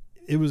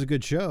 it was a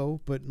good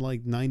show, but,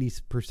 like,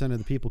 90% of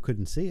the people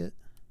couldn't see it.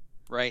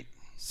 Right.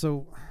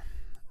 So,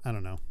 I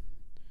don't know.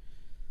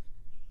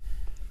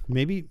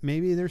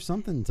 Maybe there's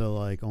something to,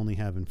 like, only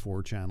having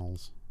 4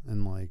 channels.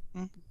 And like,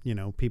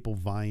 people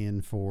vie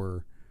in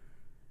for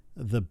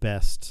the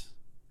best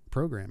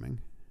programming.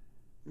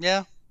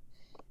 Yeah,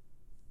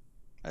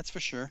 that's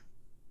for sure.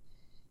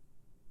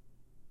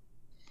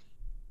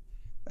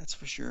 That's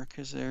for sure.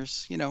 Because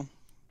there's,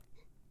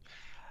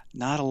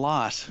 not a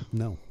lot.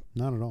 No,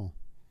 not at all.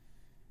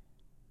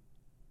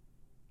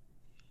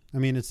 I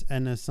mean, as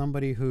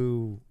somebody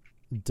who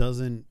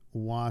doesn't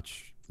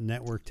watch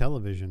network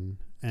television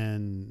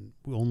and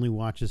only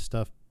watches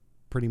stuff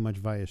pretty much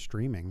via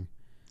streaming.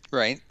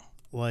 Right.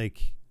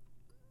 Like,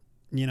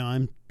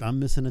 I'm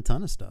missing a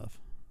ton of stuff.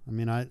 I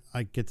mean, I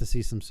get to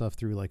see some stuff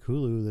through like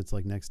Hulu that's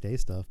like next day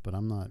stuff, but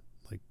I'm not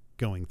like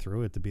going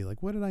through it to be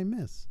like, what did I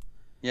miss?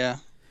 Yeah.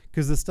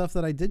 Because the stuff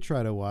that I did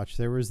try to watch,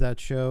 there was that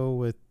show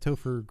with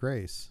Topher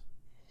Grace.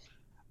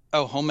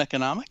 Oh, Home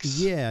Economics?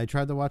 Yeah, I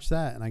tried to watch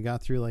that, and I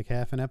got through like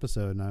half an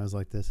episode, and I was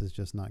like, this is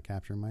just not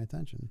capturing my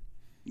attention.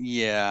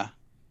 Yeah.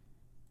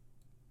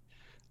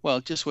 Well,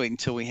 just wait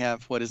until we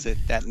have, what is it,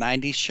 that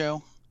 90s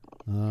show?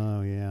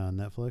 Oh, yeah, on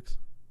Netflix?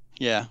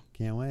 Yeah.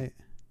 Can't wait.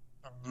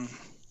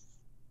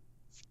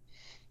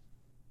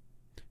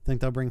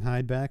 Think they'll bring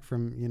Hyde back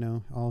from,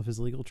 all of his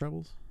legal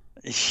troubles?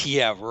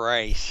 Yeah,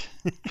 right.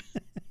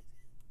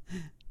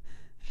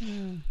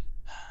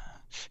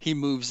 He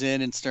moves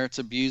in and starts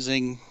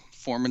abusing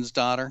Foreman's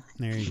daughter.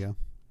 There you go.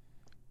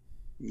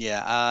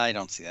 Yeah, I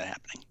don't see that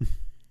happening.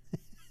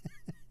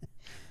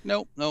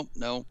 Nope.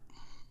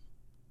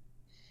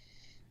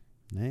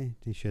 Hey,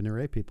 he shouldn't have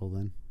raped people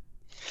then.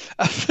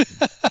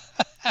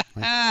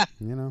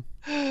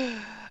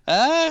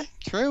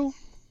 True.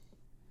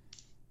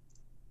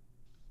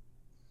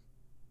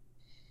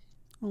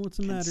 Oh, what's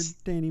the matter?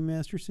 Danny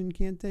Masterson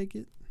can't take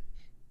it.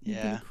 He's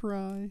Yeah. gonna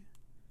cry.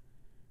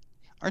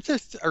 Are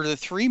the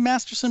 3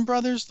 Masterson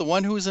brothers? The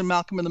one who was in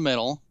Malcolm in the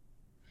Middle.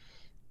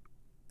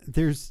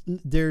 There's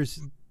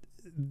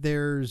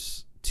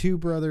 2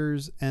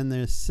 brothers, and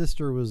their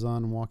sister was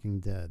on Walking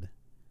Dead.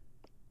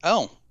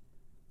 Oh.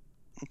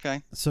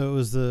 Okay. So it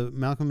was the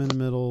Malcolm in the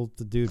Middle,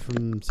 the dude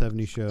from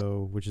 70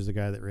 Show, which is the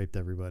guy that raped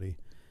everybody,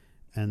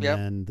 and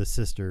then the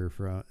sister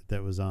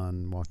that was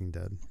on Walking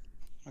Dead.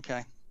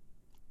 Okay.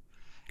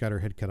 Got her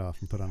head cut off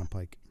and put on a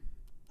pike.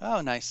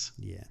 Oh, nice.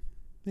 Yeah,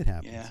 it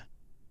happens.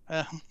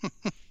 Yeah.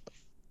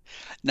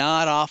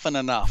 Not often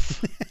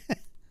enough.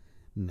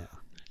 No.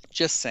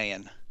 Just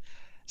saying.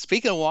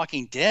 Speaking of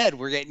Walking Dead,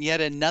 we're getting yet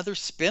another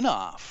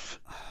spin-off.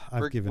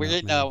 We're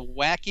getting a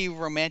wacky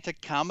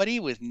romantic comedy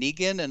with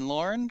Negan and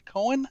Lauren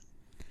Cohen.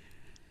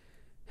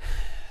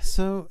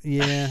 So,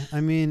 yeah,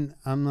 I mean,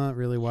 I'm not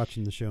really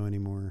watching the show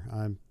anymore.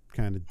 I'm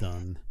kind of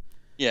done.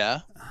 Yeah.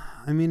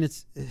 I mean,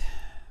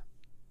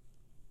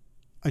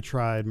 I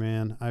tried,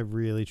 man. I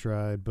really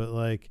tried. But,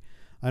 like,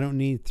 I don't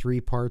need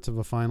 3 parts of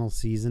a final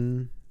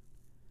season.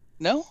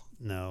 No?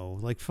 No.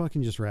 Like,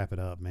 fucking just wrap it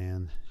up,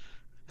 man.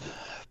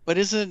 But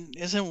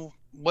isn't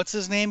what's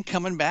his name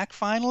coming back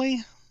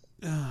finally?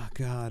 Oh,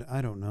 God.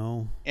 I don't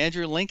know.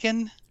 Andrew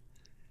Lincoln?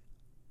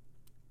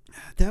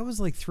 That was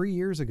like 3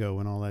 years ago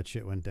when all that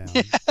shit went down.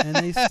 And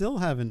they still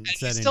haven't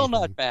said anything. He's still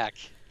not back.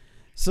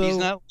 So he's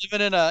not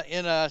living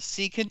in a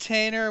sea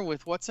container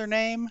with what's her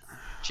name?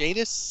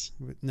 Jadis?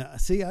 No,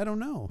 see, I don't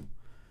know.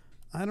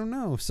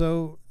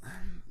 So,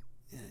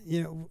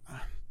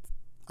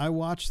 I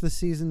watched the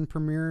season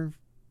premiere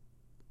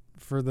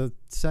for the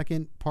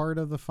second part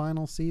of the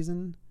final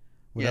season,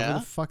 whatever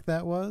the fuck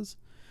that was.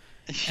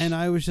 And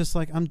I was just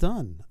like, I'm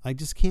done. I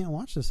just can't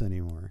watch this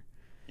anymore.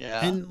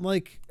 Yeah. And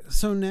like,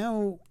 so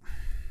now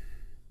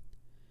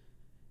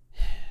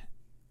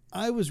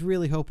I was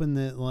really hoping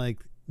that like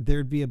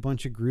there'd be a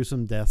bunch of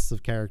gruesome deaths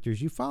of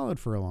characters you followed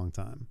for a long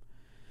time.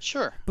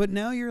 Sure. But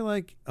now you're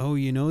like, oh,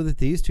 you know that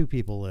these two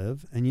people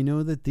live, and you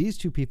know that these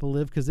two people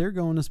live because they're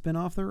going to spin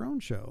off their own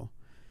show.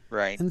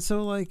 Right. And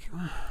so, like,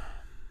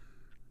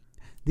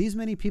 these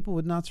many people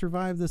would not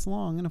survive this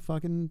long in a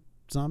fucking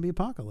zombie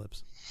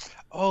apocalypse.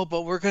 Oh,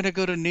 but we're going to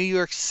go to New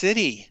York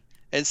City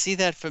and see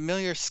that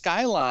familiar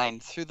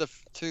skyline through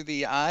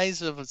the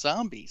eyes of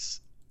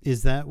zombies.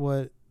 Is that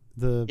what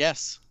the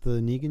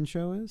Negan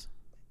show is?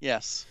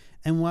 Yes.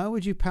 And why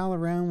would you pal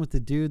around with the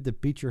dude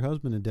that beat your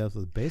husband to death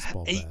with a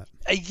baseball bat?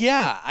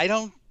 Yeah, I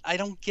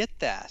don't get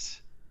that.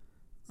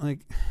 Like,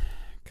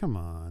 come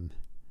on.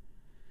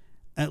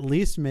 At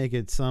least make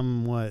it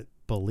somewhat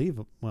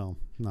believable. Well,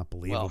 not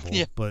believable,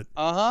 but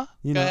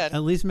you know, ahead.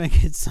 At least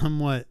make it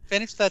somewhat.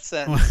 Finish that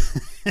sentence.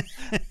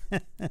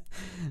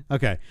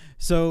 Okay,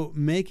 so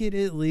make it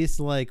at least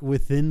like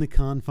within the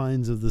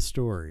confines of the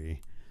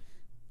story,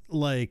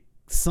 like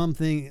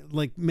something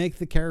like make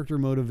the character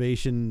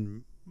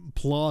motivation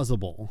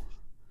plausible.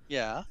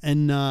 Yeah.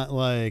 And not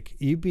like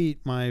you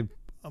beat the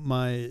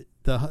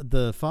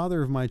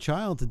father of my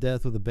child to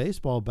death with a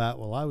baseball bat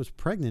while I was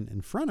pregnant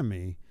in front of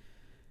me.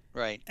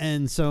 Right.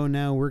 And so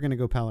now we're going to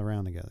go pal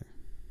around together.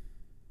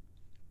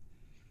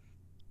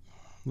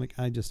 Like,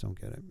 I just don't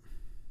get it.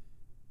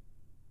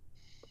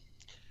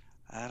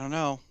 I don't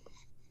know.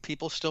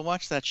 People still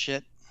watch that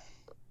shit.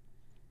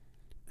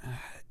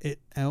 It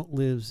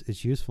outlives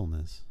its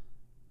usefulness.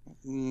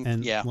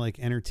 And like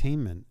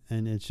entertainment.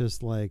 And it's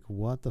just like,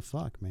 what the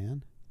fuck,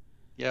 man?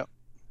 Yep.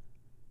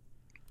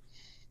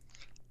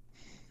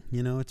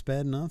 You know, it's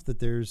bad enough that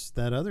there's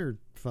that other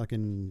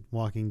fucking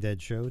Walking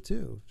Dead show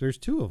too. There's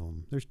two of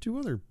them. There's two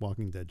other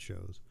Walking Dead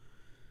shows.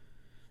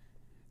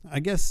 I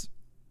guess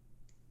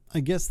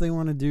they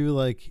want to do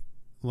like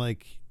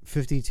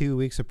 52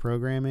 weeks of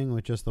programming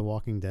with just the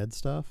Walking Dead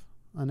stuff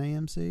on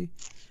AMC.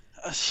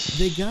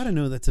 They got to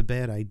know that's a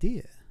bad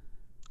idea.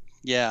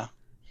 Yeah.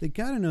 They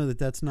got to know that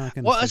that's not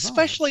going to survive.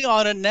 Especially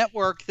on a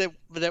network that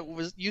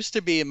was used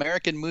to be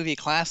American Movie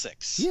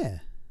Classics. Yeah.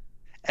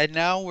 And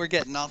now we're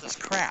getting all this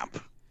crap.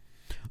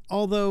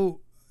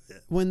 Although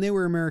when they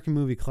were American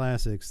Movie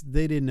Classics,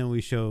 they didn't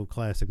always show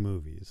classic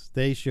movies.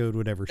 They showed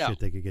whatever shit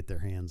they could get their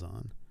hands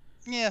on.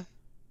 Yeah.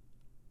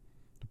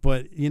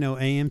 But, you know,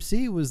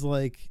 AMC was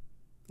like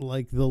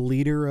the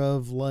leader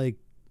of like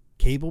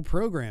cable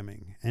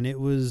programming, and it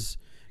was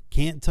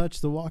can't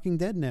touch the Walking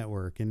Dead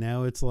network, and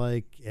now it's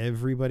like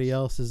everybody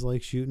else is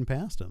like shooting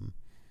past them.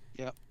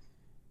 Yep.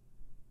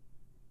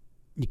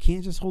 You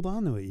can't just hold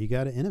on to it. You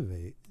got to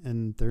innovate,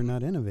 and they're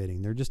not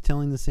innovating. They're just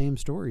telling the same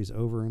stories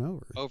over and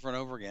over. Over and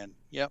over again.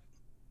 Yep.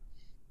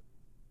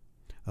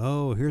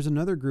 Oh, here's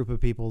another group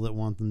of people that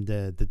want them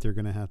dead that they're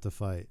going to have to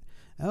fight.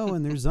 Oh,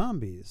 and they're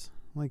zombies.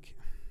 Like,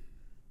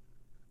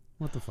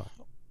 what the fuck?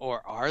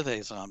 Or are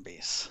they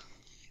zombies?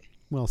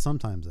 Well,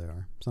 sometimes they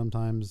are.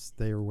 Sometimes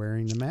they are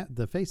wearing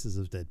the faces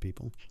of dead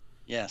people.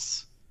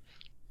 Yes.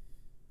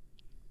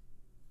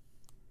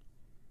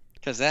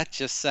 Because that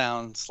just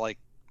sounds like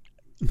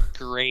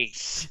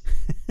great.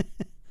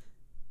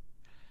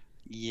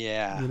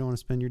 Yeah. You don't want to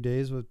spend your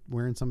days with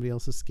wearing somebody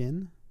else's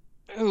skin?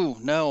 Ooh,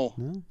 no.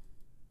 No?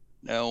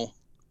 No.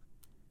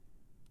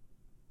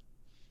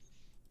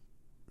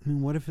 I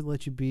mean, what if it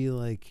let you be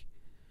like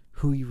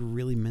who you were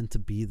really meant to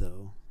be,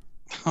 though?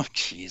 Oh,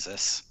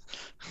 Jesus.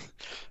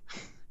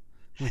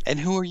 And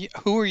who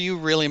are you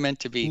really meant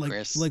to be,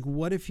 Chris? Like,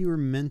 what if you were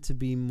meant to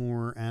be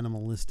more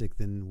animalistic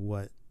than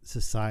what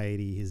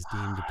society has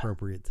deemed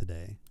appropriate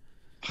today?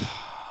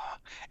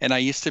 And I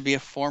used to be a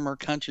former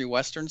country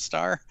western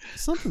star?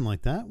 Something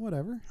like that,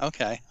 whatever.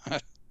 Okay.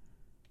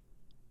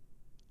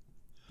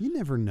 You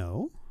never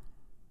know.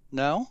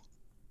 No?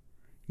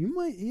 You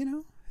might, you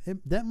know,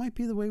 that might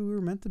be the way we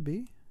were meant to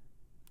be.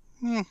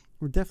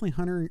 We're definitely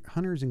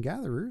hunters and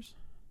gatherers.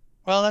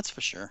 Well, that's for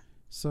sure.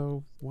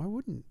 So why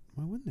wouldn't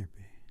there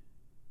be?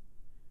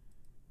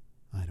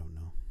 I don't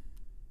know.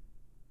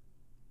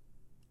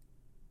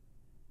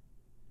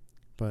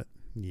 But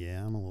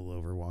yeah, I'm a little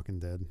over Walking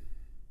Dead.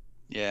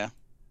 Yeah.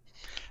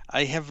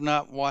 I have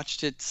not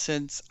watched it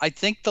since, I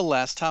think the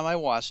last time I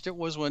watched it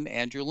was when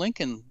Andrew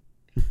Lincoln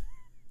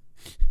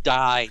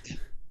died.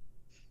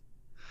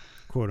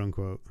 Quote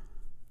unquote.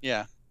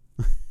 Yeah.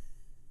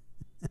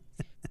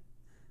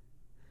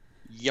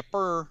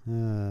 Yipper.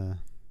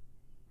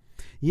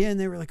 Yeah, and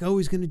they were like, oh,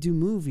 he's going to do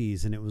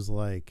movies. And it was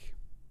like,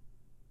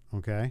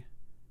 okay,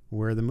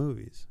 where are the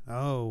movies?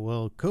 Oh,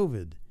 well,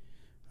 COVID.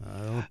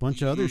 A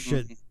bunch of other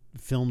shit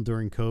filmed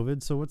during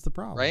COVID, so what's the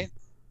problem? Right?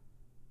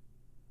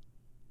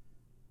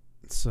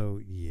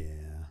 So,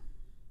 yeah.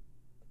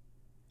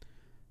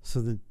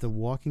 So the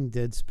Walking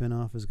Dead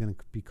spinoff is going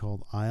to be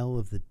called Isle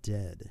of the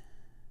Dead.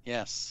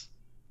 Yes.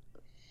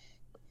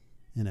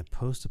 In a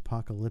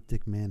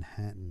post-apocalyptic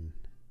Manhattan.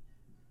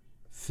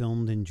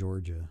 Filmed in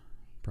Georgia,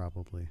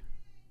 probably.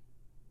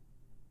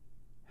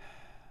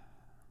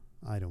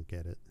 I don't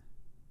get it.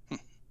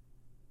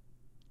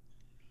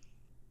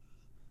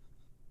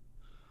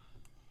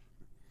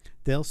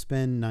 They'll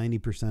spend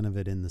 90% of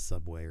it in the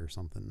subway or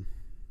something.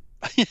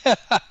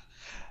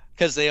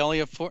 Because they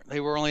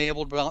were only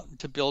able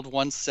to build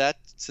one set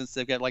since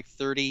they've got like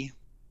 30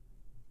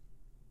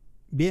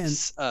 Yeah,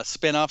 and,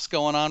 spin-offs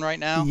going on right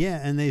now. yeah,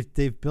 and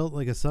they've built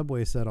like a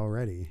Subway set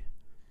already.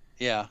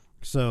 Yeah.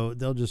 So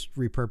they'll just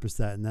repurpose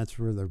that, and that's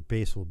where their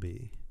base will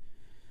be.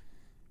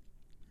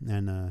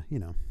 And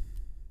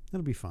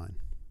it'll be fine.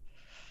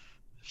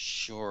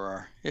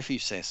 Sure, if you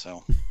say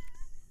so.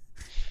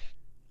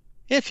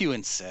 If you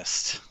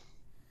insist.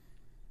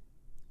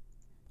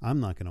 I'm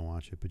not gonna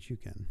watch it, but you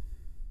can.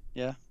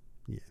 Yeah.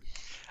 Yeah.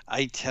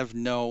 I have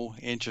no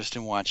interest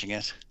in watching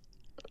it.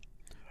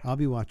 I'll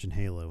be watching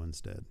Halo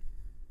instead.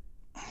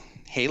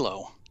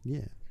 Halo.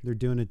 Yeah, they're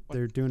doing a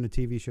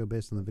TV show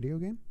based on the video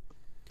game.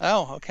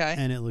 Oh, okay.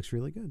 And it looks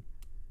really good.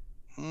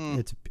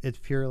 It's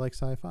pure like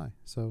sci-fi.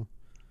 So,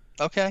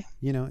 okay.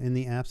 In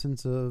the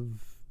absence of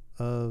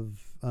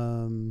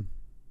The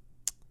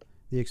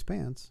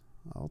Expanse,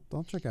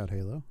 I'll check out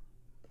Halo.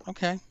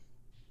 Okay.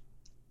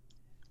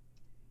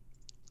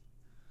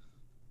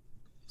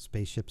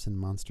 Spaceships and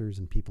monsters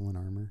and people in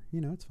armor.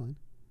 It's fine.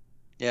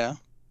 Yeah.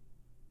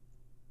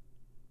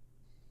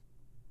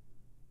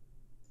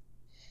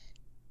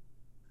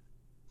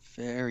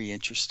 Very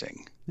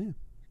interesting. Yeah.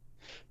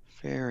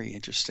 Very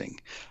interesting.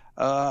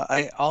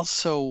 I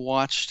also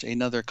watched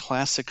another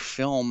classic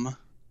film.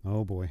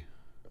 Oh boy.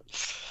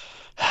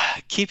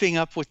 Keeping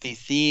up with the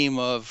theme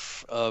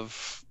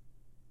of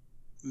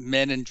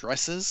men in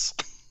dresses.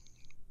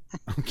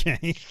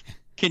 Okay.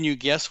 Can you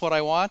guess what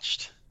I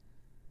watched?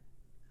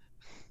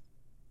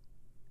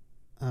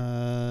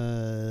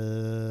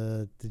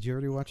 Did you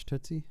already watch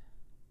Tootsie?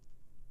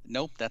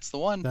 Nope, that's the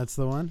one. That's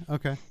the one?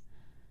 Okay.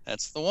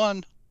 That's the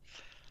one.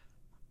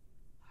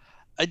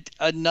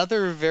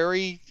 Another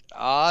very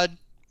odd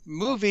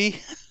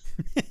movie.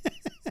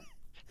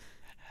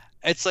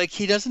 It's like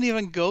he doesn't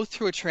even go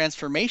through a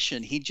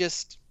transformation. He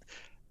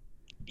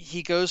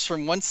goes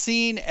from one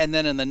scene and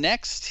then in the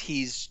next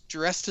he's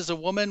dressed as a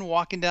woman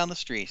walking down the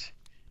street.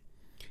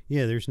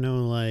 Yeah, there's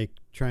no like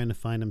trying to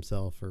find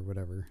himself or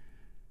whatever.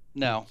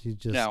 No. He's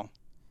just no.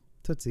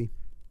 Tootsie.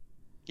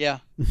 Yeah.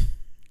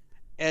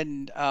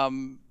 And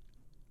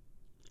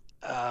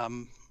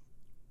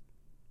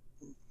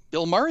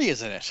Bill Murray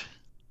is in it.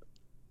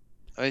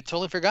 I had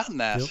totally forgotten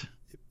that.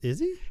 Is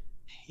he?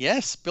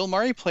 Yes, Bill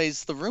Murray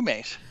plays the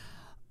roommate.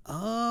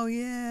 Oh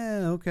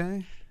yeah,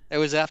 okay. It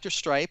was after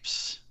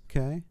Stripes.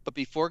 Okay. But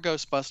before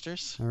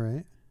Ghostbusters. All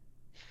right.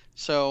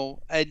 So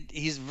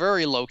he's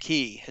very low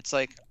key. It's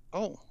like,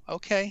 oh,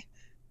 okay.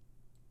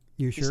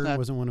 You sure it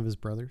wasn't one of his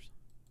brothers?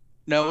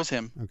 No, it was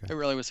him. Okay. It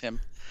really was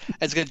him.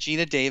 It's got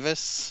Gina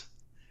Davis.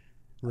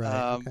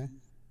 Right. Okay.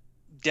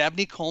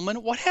 Dabney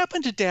Coleman. What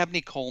happened to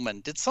Dabney Coleman?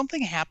 Did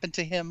something happen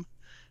to him?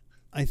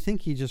 I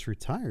think he just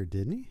retired,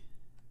 didn't he?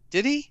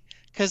 Did he?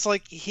 Because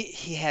like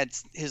he had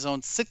his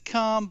own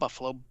sitcom,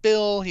 Buffalo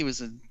Bill. He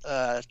was in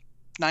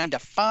 9 to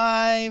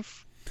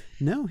 5.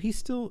 No, he's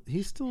still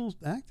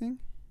acting.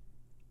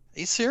 Are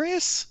you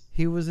serious?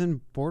 He was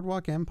in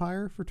Boardwalk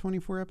Empire for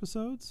 24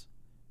 episodes.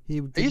 Are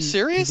you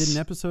serious? He did an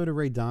episode of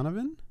Ray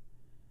Donovan.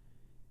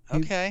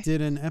 Okay. He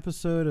did an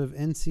episode of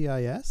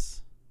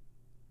NCIS.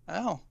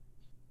 Oh.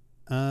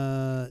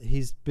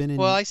 He's been in.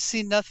 Well, I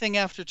see nothing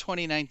after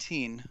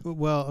 2019.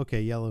 Well,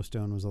 okay,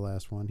 Yellowstone was the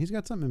last one. He's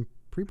got something in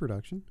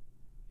pre-production.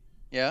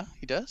 Yeah,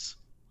 he does.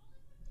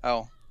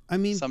 Oh. I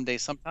mean, someday,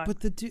 sometime. But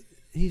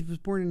he was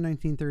born in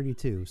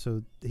 1932,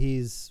 so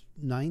he's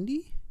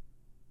 90.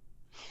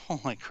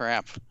 Holy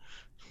crap!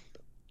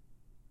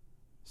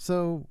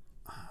 So,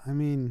 I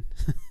mean,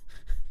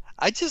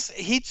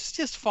 he's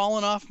just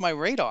fallen off my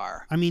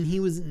radar. I mean, he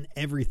was in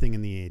everything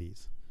in the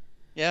 80s.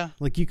 Yeah.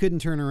 Like you couldn't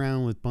turn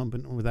around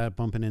without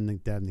bumping into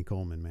Dabney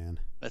Coleman, man.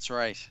 That's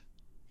right.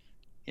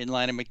 In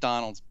line at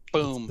McDonald's,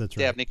 boom, that's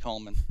right. Dabney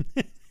Coleman.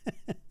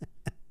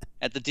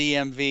 At the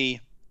DMV,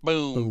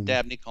 boom,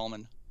 Dabney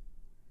Coleman.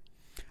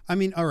 I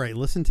mean, all right,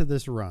 listen to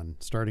this run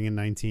starting in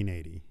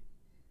 1980.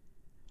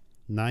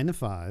 9 to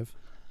 5,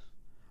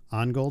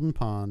 On Golden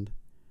Pond,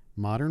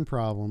 Modern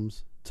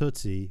Problems,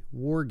 Tootsie,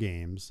 War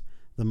Games,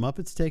 The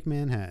Muppets Take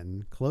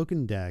Manhattan, Cloak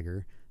and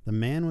Dagger, The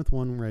Man with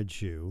One Red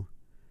Shoe,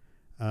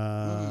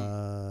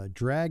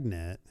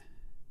 Dragnet,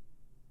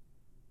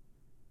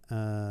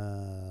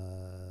 and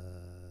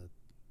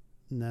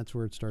that's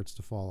where it starts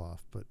to fall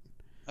off. But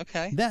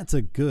okay, that's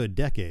a good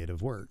decade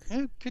of work.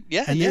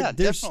 Yeah, and there's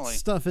definitely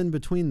stuff in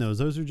between those.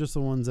 Those are just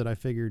the ones that I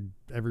figured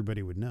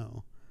everybody would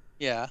know.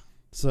 Yeah.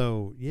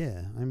 So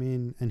yeah, I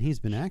mean, and he's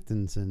been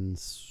acting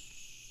since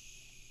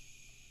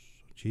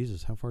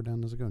Jesus. How far down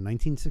does it go?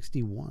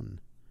 1961.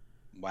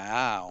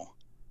 Wow,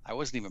 I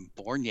wasn't even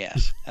born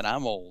yet, and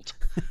I'm old.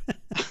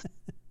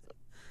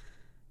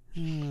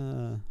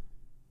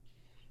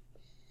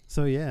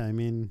 So yeah, I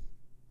mean,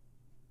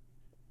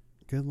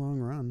 good long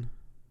run.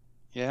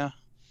 Yeah.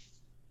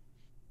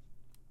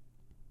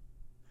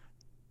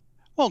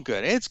 Well,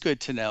 good. It's good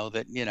to know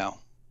that,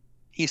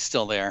 he's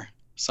still there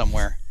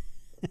somewhere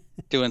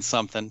doing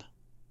something.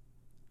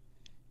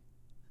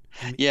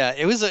 Yeah,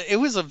 it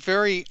was a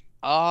very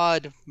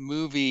odd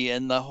movie,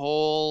 and the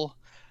whole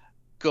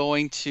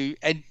going to,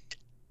 and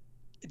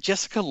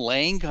Jessica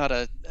Lange got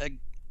a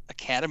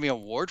Academy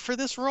Award for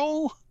this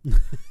role?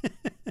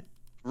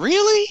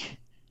 Really?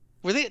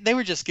 They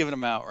were just giving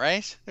them out,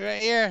 right? They're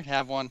right here,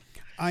 have one.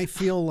 I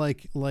feel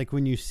like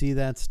when you see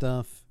that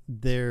stuff,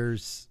 there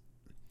was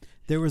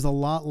a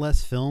lot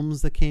less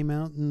films that came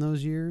out in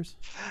those years.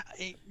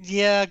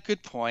 Yeah,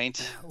 good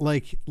point.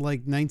 Like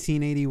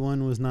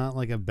 1981 was not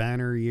like a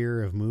banner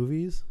year of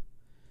movies.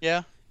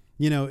 Yeah.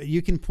 You know,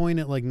 you can point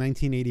at like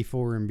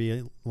 1984 and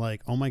be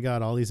like, "Oh my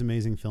God, all these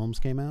amazing films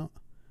came out."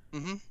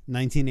 Mm-hmm.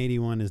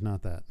 1981 is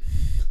not that.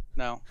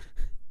 No.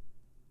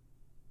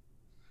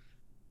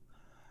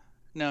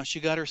 No, she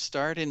got her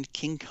start in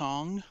King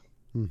Kong.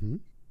 Mm-hmm.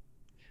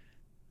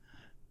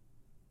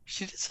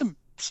 She did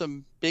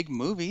some big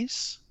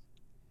movies.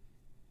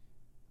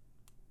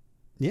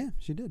 Yeah,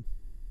 she did.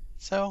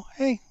 So,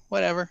 hey,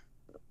 whatever.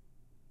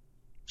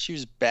 She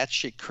was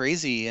batshit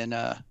crazy in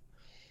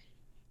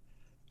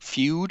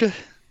Feud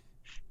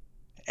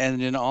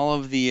and in all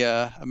of the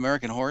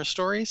American Horror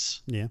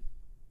Stories. Yeah.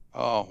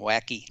 Oh,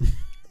 wacky.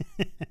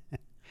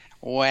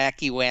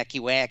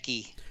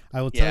 Wacky.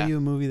 I will tell you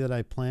a movie that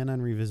I plan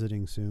on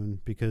revisiting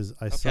soon because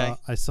I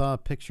saw a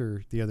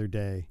picture the other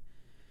day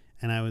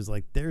and I was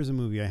like, there's a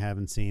movie I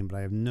haven't seen, but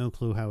I have no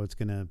clue how it's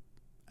going to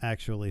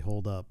actually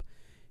hold up.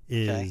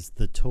 Is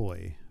The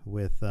Toy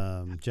with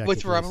Jackie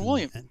with Gleason Robin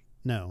Williams?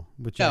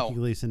 With Jackie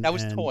Gleason that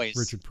was and Toys.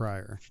 Richard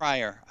Pryor.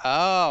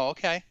 Oh,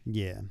 okay.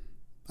 Yeah.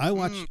 I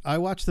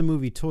watch the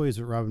movie Toys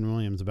with Robin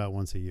Williams about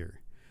once a year.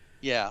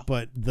 Yeah.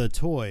 But The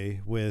Toy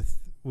with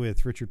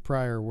Richard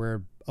Pryor,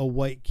 where a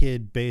white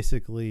kid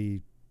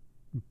basically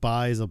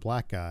buys a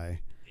black guy.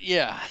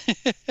 Yeah.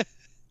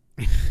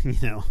 You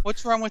know.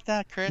 What's wrong with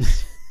that,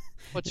 Chris?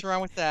 What's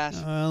wrong with that?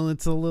 Well,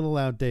 it's a little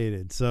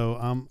outdated. So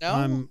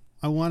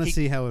I want to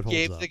see how it holds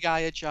up. Gave the guy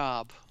a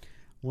job.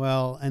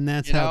 Well, and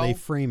that's how they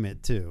frame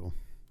it too.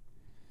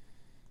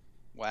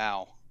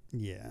 Wow.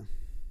 Yeah.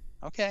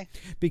 Okay.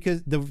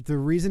 Because the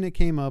reason it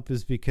came up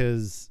is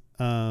because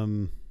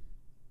there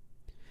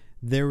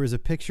was a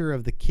picture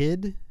of the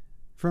kid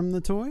from The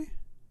Toy.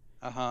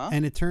 Uh-huh.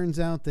 And it turns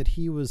out that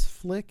he was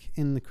Flick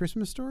in The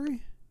Christmas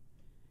Story.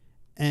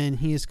 And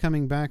he is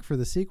coming back for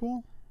the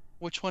sequel.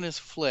 Which one is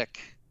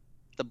Flick?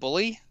 The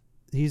bully?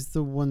 He's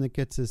the one that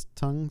gets his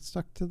tongue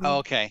stuck to the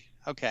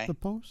the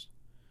post.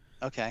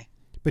 Okay.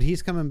 But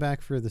he's coming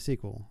back for the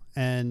sequel.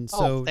 And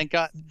so thank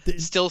God.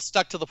 Still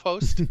stuck to the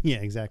post? Yeah,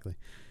 exactly.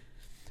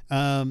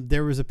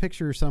 There was a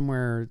picture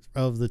somewhere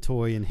of The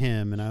Toy and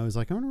him, and I was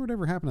like, I wonder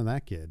whatever happened to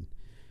that kid.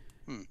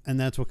 And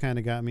that's what kind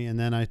of got me. And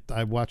then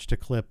I watched a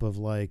clip of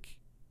like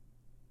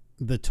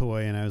The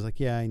Toy, and I was like,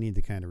 yeah, I need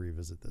to kind of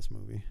revisit this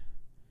movie.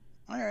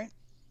 All right.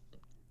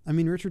 I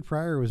mean, Richard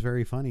Pryor was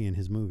very funny in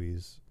his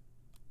movies.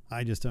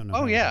 I just don't know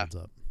how it holds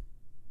up.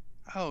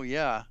 Oh,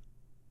 yeah.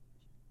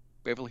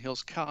 Beverly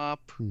Hills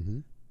Cop. Mm-hmm.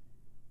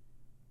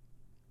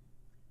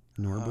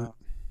 Norbert?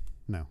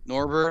 No.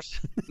 Norbert.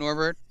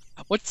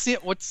 What's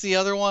the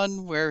other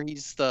one where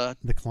he's the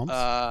Clumps?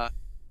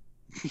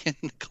 In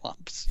the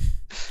Clumps.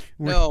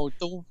 No,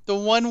 the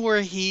one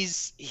where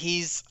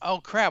he's oh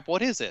crap,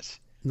 what is it?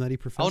 Nutty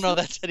Professor? Oh no,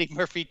 that's Eddie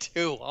Murphy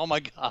too. Oh my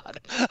God.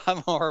 I'm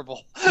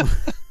horrible.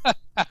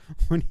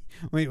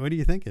 Wait, what are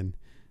you thinking?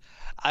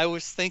 I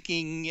was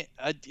thinking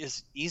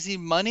is Easy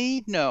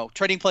Money? No,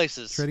 Trading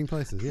Places. Trading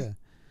Places, yeah.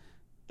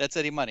 That's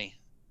Eddie Money.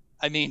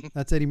 I mean,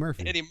 that's Eddie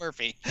Murphy. Eddie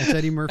Murphy. That's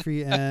Eddie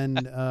Murphy and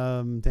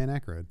Dan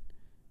Aykroyd.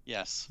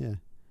 Yes. Yeah.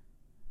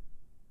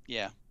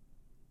 Yeah.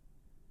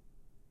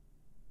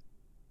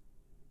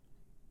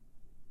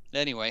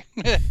 Anyway.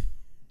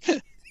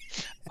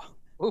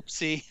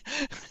 Oopsie.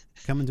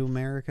 Coming to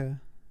America.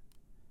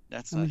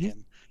 That's not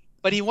him.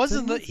 But he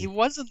wasn't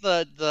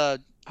the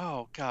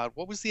oh God,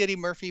 what was the Eddie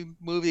Murphy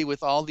movie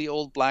with all the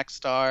old black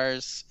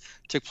stars?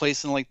 Took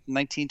place in like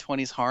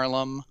 1920s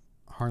Harlem.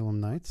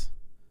 Harlem Nights?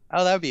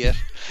 Oh, that would be it.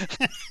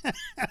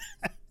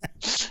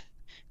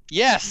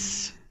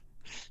 Yes.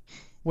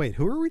 Wait,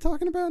 who are we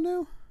talking about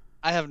now?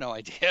 I have no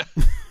idea.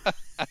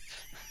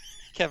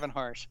 Kevin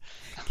Hart.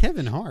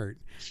 Kevin Hart?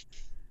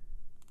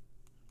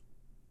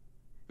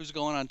 Who's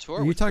going on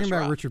tour? Are you talking Chris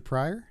about Rock? Richard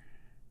Pryor?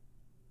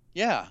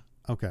 Yeah.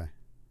 Okay.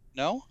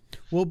 No?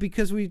 Well,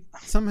 because we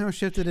somehow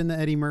shifted into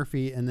Eddie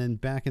Murphy and then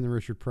back into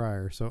Richard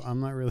Pryor, so I'm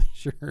not really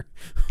sure.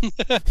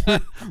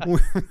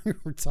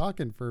 We're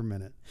talking for a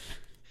minute.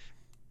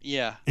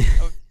 Yeah.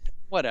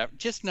 Whatever.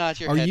 Just nod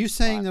your head. Are you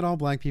saying spot. that all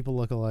black people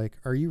look alike?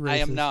 Are you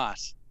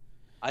racist?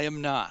 I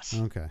am not.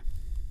 Okay.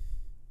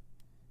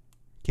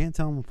 Can't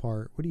tell them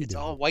apart. What are you doing? It's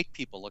all white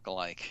people look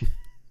alike.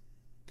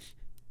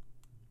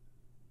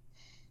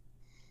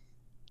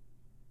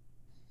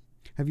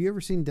 Have you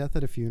ever seen Death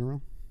at a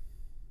Funeral?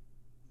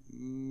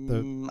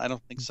 I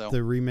don't think so.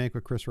 The remake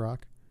with Chris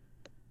Rock?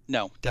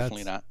 No,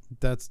 definitely not.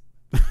 That's...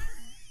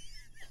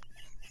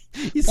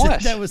 You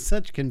said that with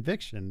such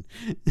conviction.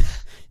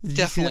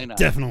 Definitely not.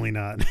 Definitely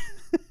not.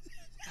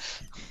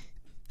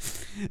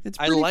 It's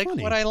I like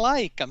funny. what I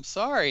like. I'm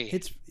sorry.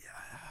 It's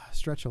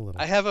stretch a little.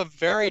 I have a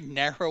very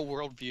narrow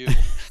worldview.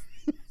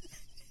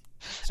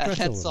 Stretch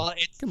a little. All.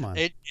 Come on.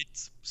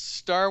 It's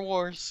Star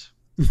Wars.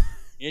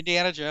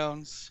 Indiana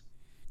Jones.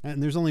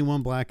 And there's only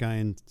one black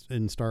guy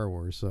in Star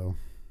Wars, so.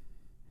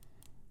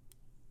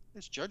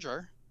 It's Jar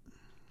Jar.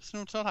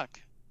 Snoop Talk.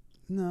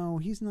 No,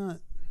 he's not.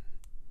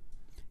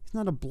 He's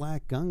not a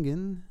black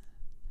Gungan.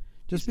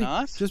 He's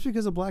not? Just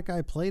because a black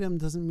guy played him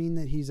doesn't mean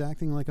that he's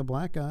acting like a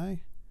black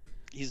guy.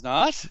 He's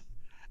not?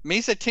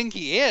 Mesa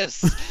Tinky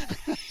is.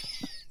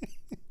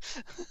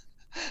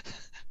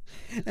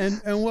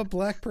 And what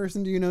black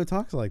person do you know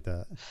talks like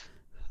that?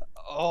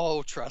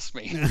 Oh, trust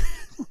me.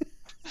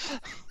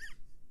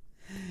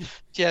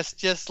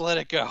 just let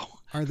it go.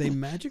 Are they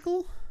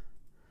magical?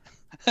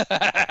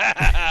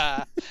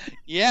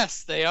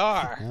 Yes, they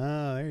are.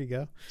 Oh, there you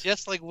go.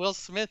 Just like Will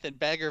Smith and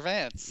Bagger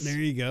Vance. There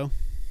you go.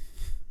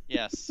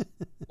 Yes.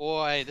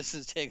 Boy, this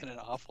is taking an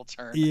awful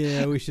turn.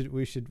 Yeah, we should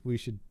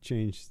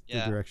change the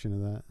Yeah. direction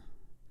of that.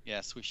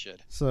 Yes, we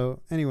should.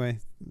 So anyway,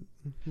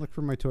 look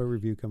for my toy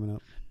review coming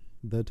up.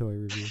 The toy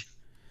review.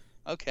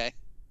 Okay.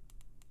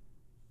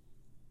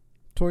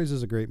 Toys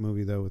is a great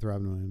movie though with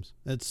Robin Williams.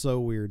 It's so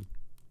weird,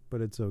 but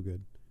it's so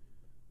good.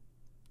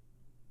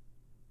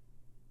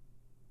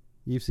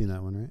 You've seen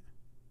that one, right?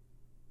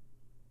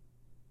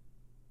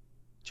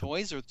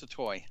 Toys or the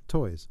toy?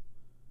 Toys.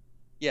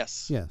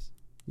 Yes. Yes.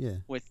 Yeah.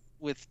 With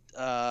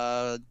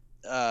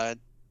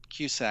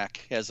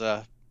Cusack as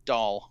a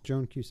doll.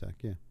 Joan Cusack.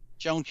 Yeah.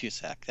 Joan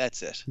Cusack.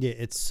 That's it. Yeah.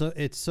 It's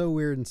so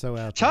weird and so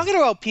out there. Talking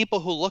about people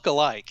who look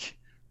alike.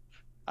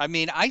 I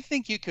mean, I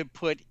think you could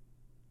put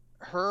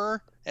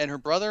her and her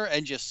brother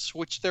and just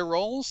switch their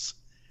roles.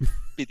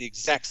 Be the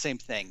exact same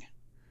thing.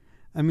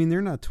 I mean,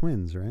 they're not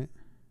twins, right?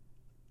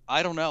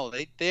 I don't know.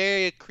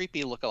 They're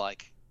creepy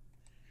look-alike.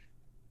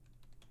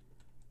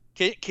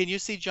 Can you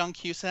see John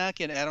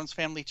Cusack in Addams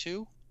Family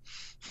 2?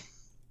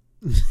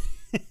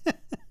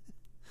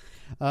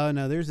 Oh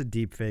no, there's a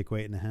deep fake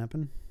waiting to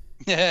happen.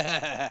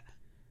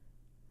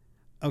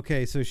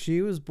 Okay, so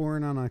she was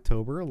born on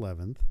October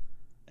 11th.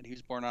 And he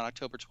was born on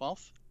October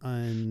 12th?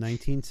 In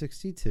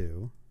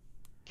 1962.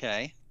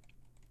 Okay.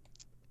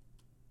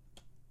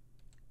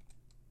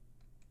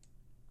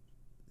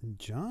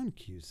 John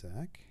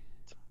Cusack.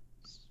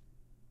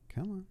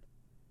 Come on.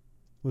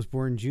 Was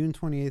born June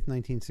 28th,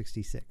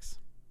 1966.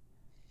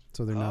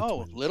 So they're not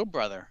twins. Little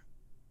brother.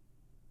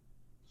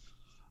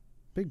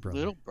 Big brother.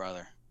 Little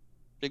brother.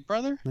 Big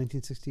brother?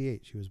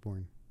 1968 she was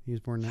born. He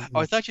was born in Oh,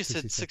 I thought you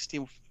said 66.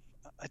 60.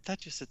 I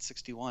thought you said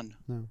 61.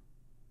 No.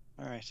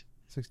 All right.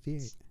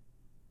 68.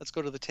 Let's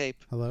go to the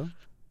tape. Hello?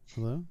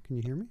 Hello? Can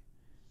you hear me?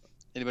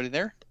 Anybody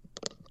there?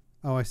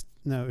 Oh,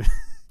 no.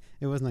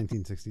 It was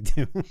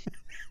 1962.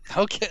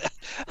 Okay.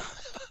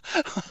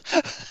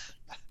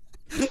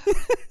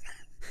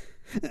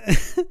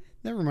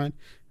 Never mind.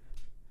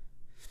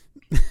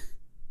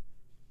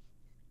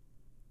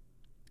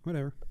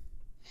 Whatever.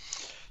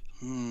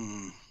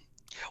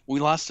 We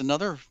lost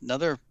another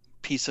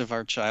piece of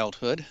our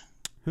childhood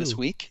this Who?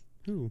 week.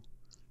 Who?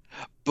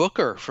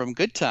 Booker from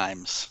Good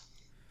Times.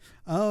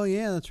 Oh,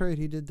 yeah, that's right.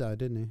 He did die,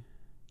 didn't he?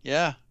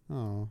 Yeah.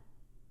 Oh.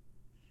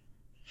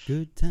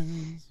 Good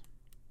times.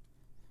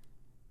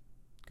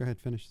 Go ahead,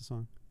 finish the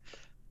song.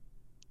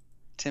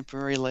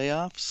 Temporary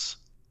layoffs.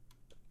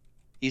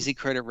 Easy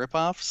credit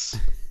ripoffs.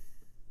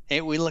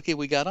 Ain't we lucky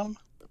we got them?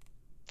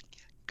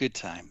 Good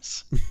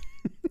times.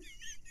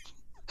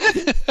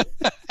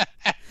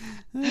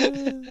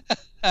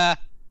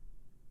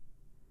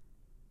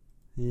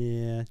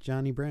 Yeah,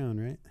 Johnny Brown,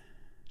 right?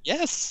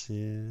 Yes.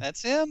 Yeah.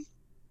 That's him.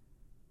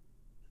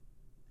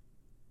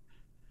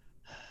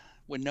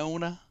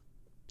 Winona.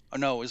 Oh,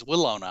 no, it was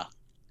Willona.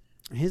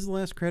 His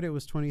last credit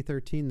was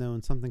 2013, though,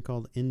 in something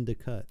called In the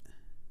Cut.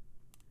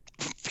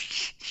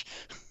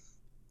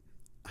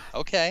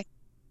 Okay.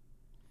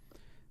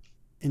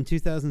 In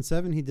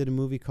 2007, he did a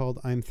movie called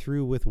I'm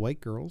Through with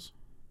White Girls.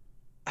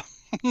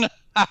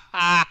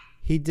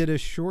 He did a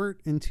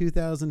short in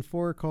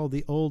 2004 called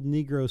The Old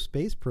Negro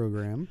Space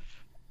Program.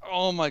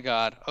 Oh my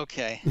God.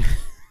 Okay.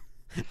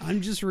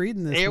 I'm just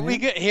reading this. Here man. we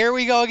go. Here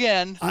we go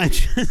again. I'm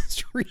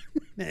just reading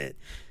it.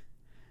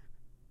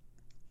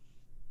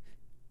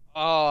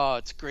 Oh,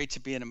 it's great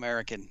to be an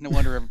American. No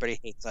wonder everybody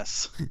hates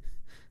us.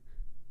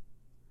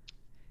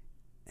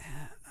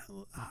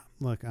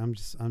 Look, I'm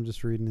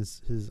just reading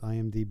his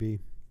IMDb.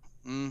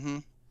 Mm-hmm.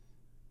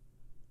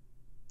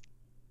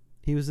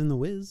 He was in The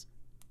Wiz.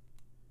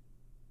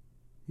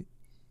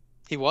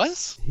 He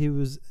was? He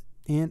was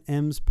Aunt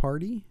M's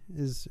Party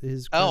is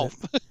his credit.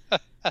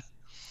 Oh.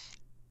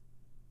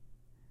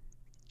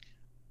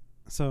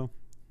 So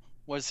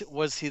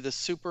Was he the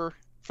super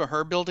for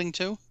her building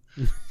too?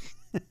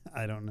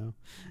 I don't know.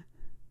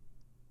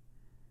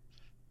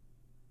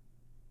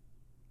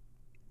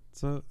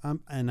 So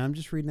I'm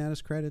just reading out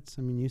his credits.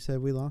 I mean, you said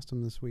we lost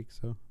him this week,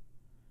 so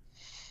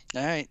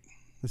All right.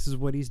 this is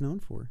what he's known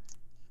for.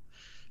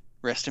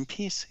 Rest in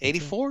peace.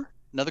 84.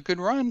 Another good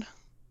run.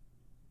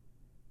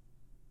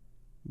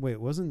 Wait,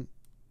 wasn't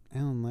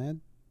Alan Ladd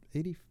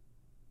 80?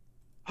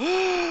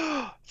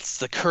 It's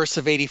the curse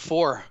of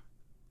 84.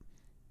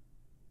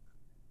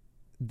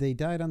 They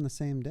died on the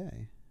same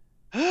day.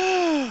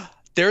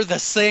 They're the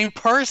same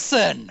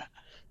person.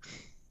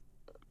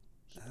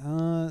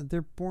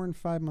 They're born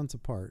 5 months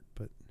apart,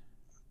 but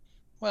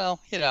Well,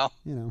 you know.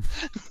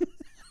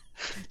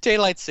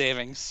 daylight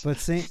savings. But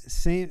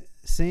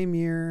same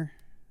year,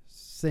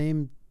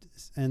 same,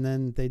 and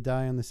then they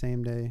die on the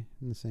same day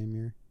in the same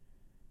year.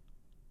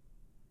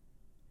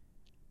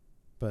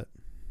 But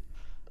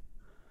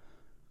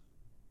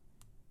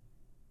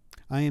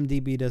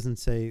IMDb doesn't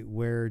say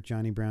where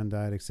Johnny Brown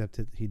died, except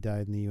that he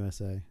died in the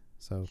USA.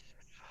 So,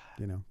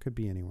 could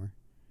be anywhere.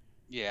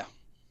 Yeah.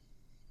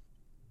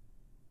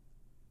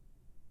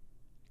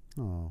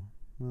 Oh,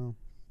 well.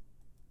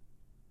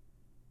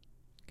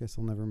 Guess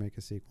they'll never make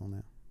a sequel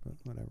now, but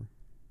whatever.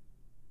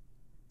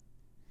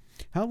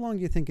 How long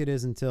do you think it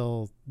is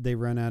until they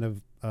run out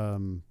of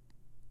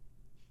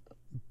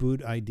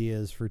boot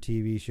ideas for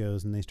TV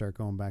shows and they start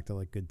going back to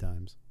like Good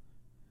Times?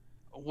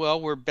 Well,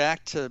 we're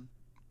back to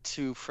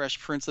Fresh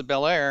Prince of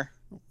Bel-Air.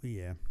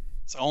 Yeah.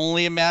 It's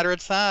only a matter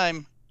of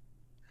time.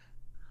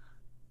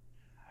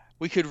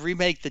 We could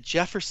remake the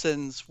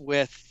Jeffersons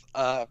with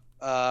a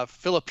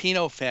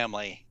Filipino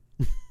family.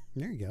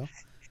 There you go.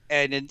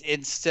 And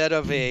instead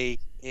of a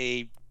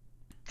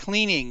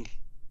cleaning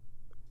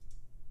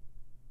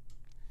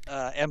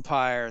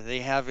empire, they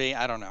have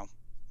I don't know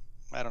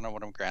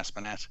what I'm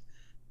grasping at.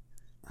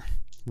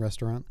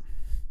 Restaurant.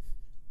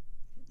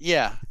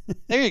 Yeah,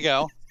 there you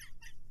go.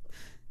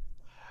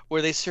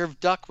 Where they serve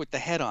duck with the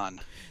head on.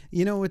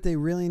 You know what they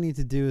really need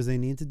to do is they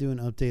need to do an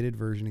updated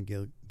version of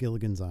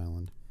Gilligan's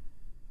Island.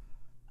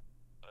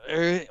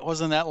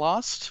 Wasn't that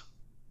Lost?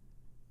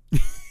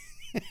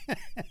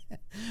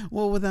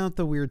 Well, without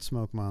the weird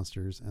smoke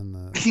monsters and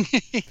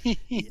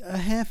the a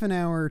half an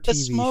hour TV show. The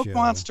smoke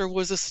monster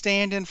was a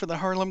stand-in for the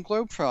Harlem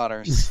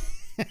Globetrotters.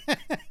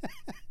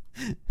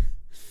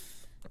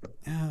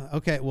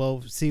 Okay,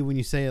 well, see, when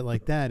you say it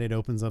like that, it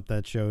opens up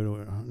that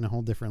show in a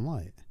whole different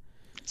light.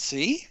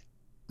 See?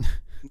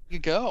 You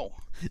go.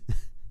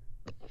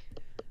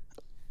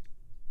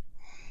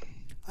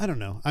 I don't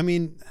know. I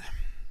mean,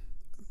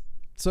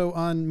 so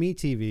on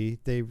MeTV,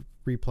 they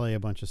replay a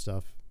bunch of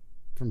stuff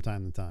from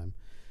time to time.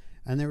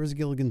 And there was a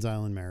Gilligan's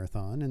Island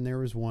marathon, and there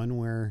was one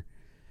where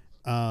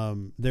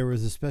there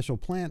was a special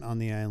plant on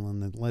the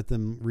island that let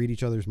them read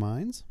each other's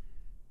minds.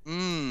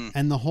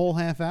 And the whole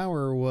half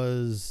hour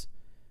was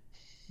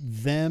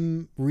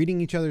them reading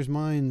each other's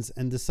minds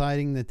and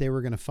deciding that they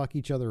were going to fuck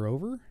each other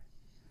over.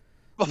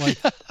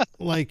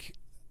 Like,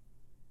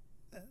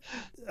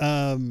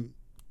 I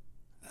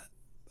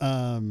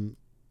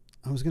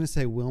was going to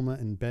say Wilma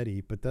and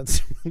Betty, but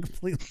that's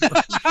completely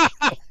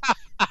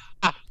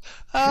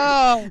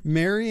Oh,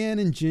 Marianne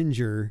and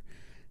Ginger.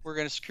 We're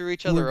going to screw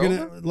each other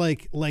over?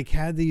 Like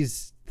had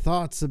these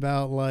thoughts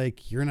about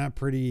like, you're not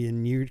pretty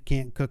and you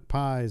can't cook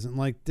pies. And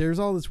like, there's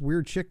all this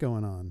weird shit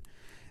going on.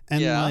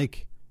 And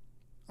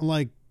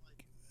like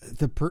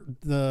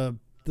the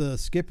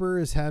skipper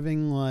is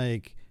having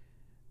like,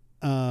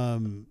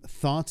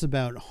 thoughts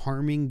about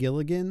harming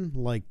Gilligan,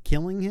 like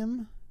killing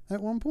him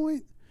at one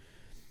point.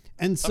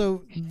 And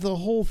so the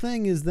whole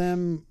thing is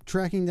them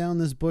tracking down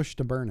this bush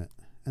to burn it.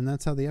 And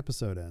that's how the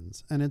episode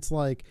ends. And it's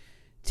like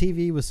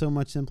TV was so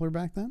much simpler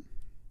back then,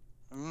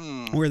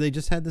 where they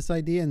just had this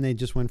idea and they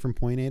just went from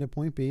point A to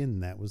point B,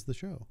 and that was the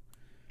show.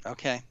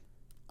 Okay.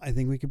 I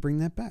think we could bring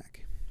that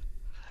back.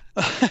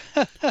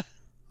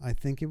 I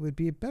think it would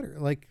be better.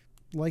 Like,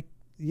 the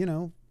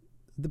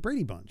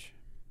Brady Bunch.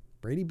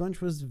 Brady Bunch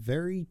was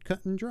very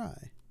cut and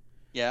dry.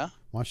 Yeah.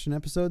 Watched an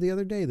episode the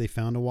other day. They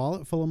found a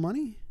wallet full of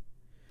money,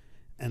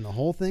 and the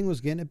whole thing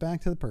was getting it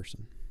back to the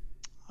person.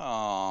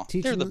 Oh,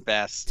 they're the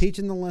best.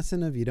 Teaching the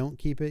lesson of you don't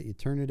keep it, you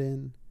turn it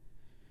in.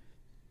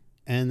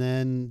 And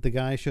then the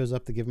guy shows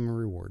up to give him a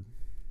reward.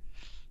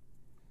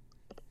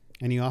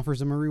 And he offers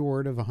him a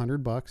reward of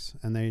 $100,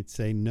 and they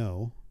say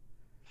no.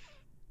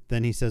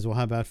 Then he says, well,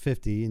 how about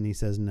 50? And he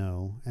says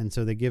no. And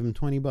so they give him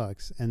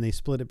 $20, and they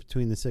split it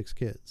between the 6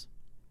 kids.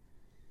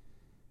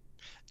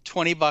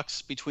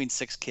 $20 between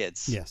 6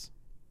 kids. Yes.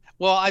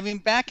 Well, I mean,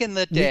 back in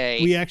the day,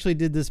 we actually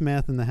did this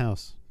math in the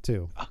house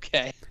too.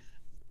 Okay.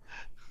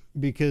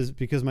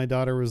 Because my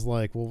daughter was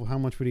like, well, how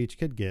much would each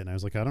kid get? And I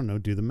was like, I don't know,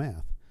 do the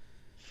math.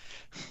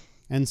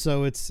 And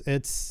so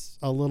it's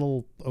a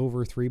little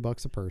over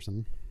 $3 a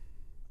person.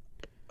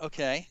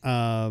 Okay.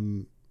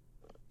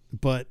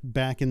 But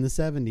back in the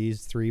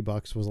 70s,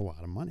 $3 was a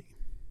lot of money.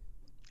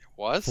 It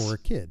was? For a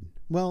kid.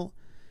 Well,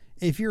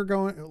 if you're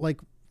going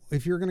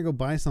to go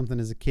buy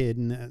something as a kid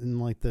in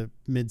like the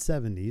mid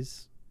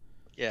 70s,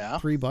 yeah,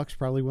 $3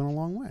 probably went a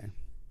long way.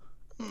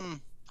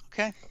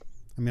 Okay.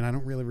 I mean, I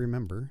don't really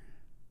remember.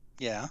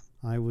 Yeah.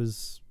 I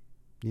was,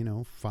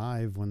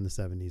 5 when the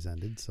 70s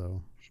ended,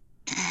 so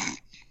I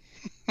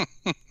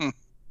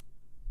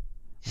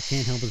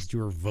can't help it that you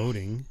were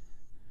voting.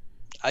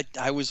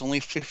 I was only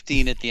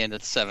 15 at the end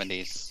of the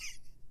 70s.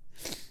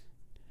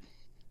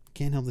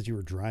 Can't help that you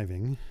were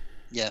driving.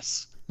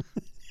 Yes.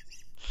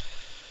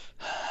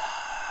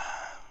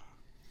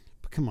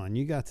 But come on,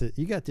 you got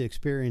to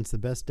experience the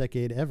best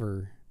decade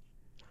ever.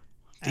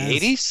 The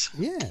 80s?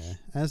 Yeah,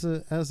 as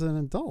an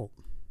adult,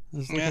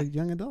 as like a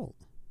young adult.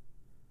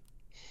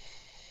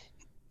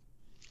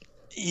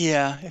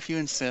 Yeah, if you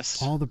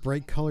insist. All the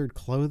bright colored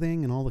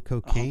clothing and all the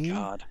Oh cocaine.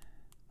 God.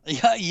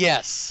 Yeah.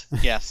 Yes.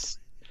 Yes.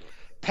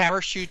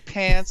 Parachute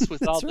pants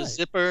with all That's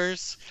the right.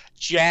 zippers.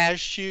 Jazz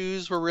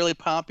shoes were really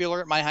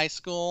popular at my high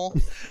school.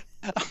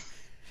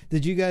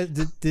 Did you guys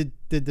did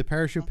the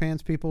parachute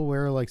pants people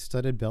wear like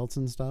studded belts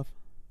and stuff?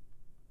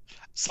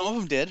 Some of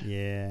them did.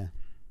 Yeah.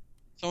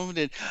 Some of them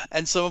did,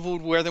 and some of them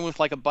would wear them with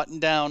like a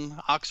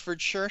button-down Oxford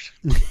shirt,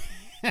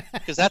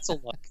 because that's a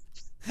look.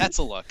 That's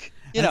a look.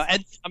 You know,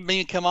 and I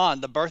mean, come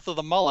on, the birth of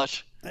the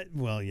mullet.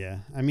 Well, yeah.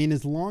 I mean,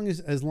 as long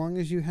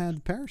as you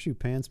had parachute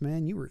pants,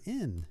 man, you were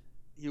in.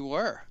 You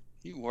were.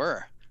 You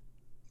were.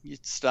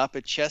 You'd stop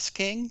at Chess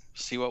King,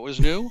 see what was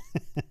new.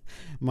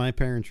 My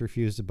parents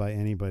refused to buy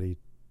anybody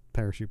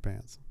parachute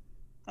pants.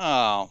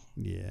 Oh,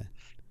 Yeah.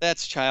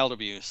 that's child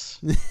abuse.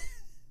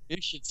 You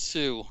should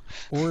sue.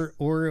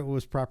 Or it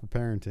was proper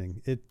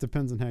parenting. It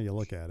depends on how you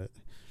look at it.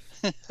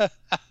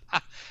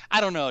 I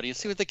don't know. Do you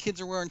see what the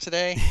kids are wearing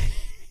today?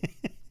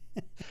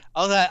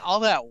 all that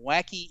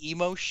wacky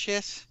emo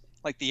shit,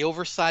 like the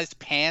oversized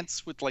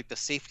pants with like the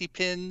safety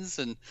pins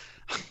and.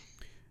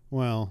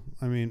 Well,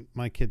 I mean,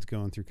 my kid's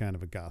going through kind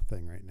of a goth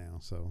thing right now,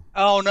 so.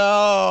 Oh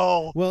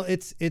no! Well,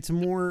 it's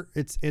more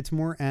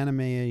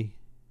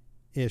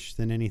anime-ish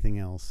than anything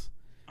else.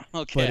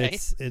 Okay. But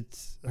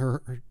it's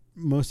her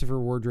most of her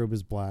wardrobe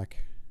is black.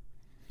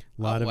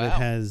 A lot of it wow.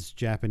 has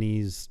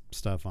Japanese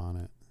stuff on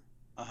it.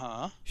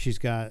 Uh-huh. She's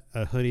got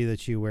a hoodie that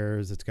she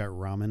wears that's got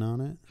ramen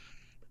on it,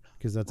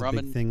 because that's a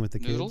big Ramen thing with the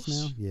noodles?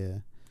 kids now. Yeah.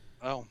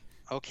 Oh,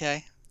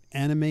 okay.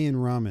 Anime and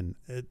ramen.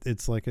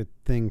 It's like a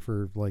thing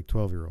for like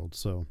 12-year-olds.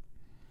 So.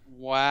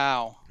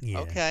 Wow. Yeah.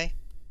 Okay.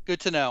 Good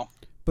to know.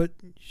 But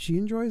she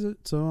enjoys it,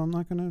 so I'm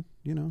not gonna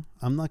Yeah.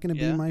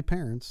 be my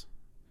parents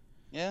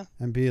Yeah.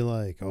 and be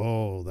like,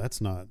 oh,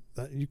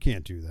 you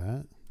can't do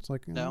that. It's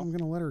like, No. I'm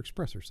gonna let her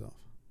express herself.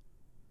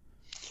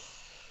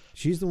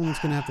 She's the one that's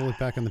gonna have to look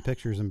back on the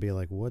pictures and be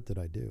like, what did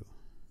I do?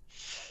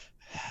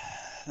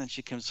 Then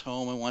she comes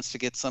home and wants to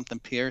get something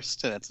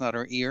pierced. That's not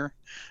her ear.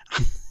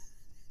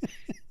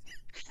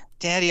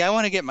 Daddy, I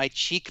want to get my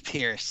cheek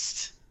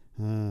pierced.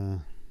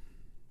 Won't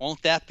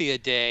that be a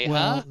day,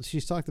 Well,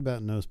 she's talked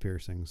about nose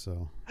piercing,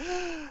 so.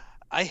 huh?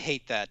 I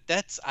hate that.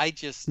 That's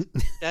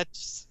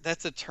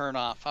a turn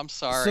off. I'm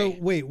sorry. So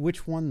wait,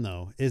 which one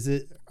though?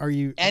 Are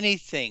you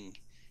anything.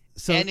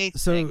 so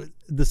anything.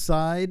 the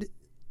side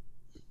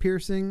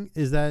piercing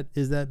is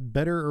that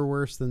better or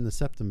worse than the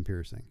septum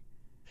piercing?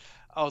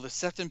 Oh, the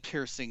septum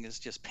piercing is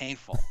just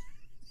painful.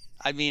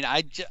 I mean,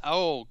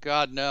 oh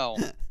God, no.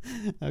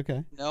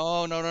 Okay.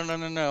 No.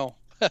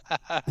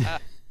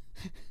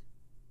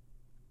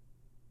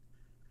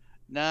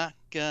 Not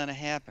gonna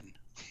happen.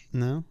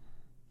 No?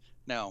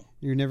 No.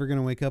 You're never going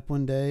to wake up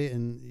one day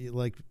and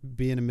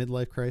be in a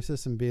midlife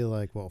crisis and be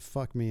like, well,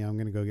 fuck me, I'm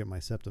going to go get my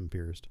septum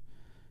pierced.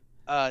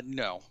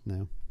 No.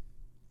 No.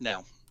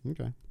 No.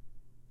 Okay.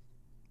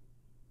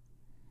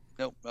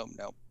 Nope.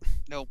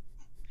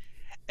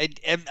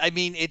 I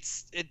mean,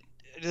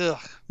 ugh,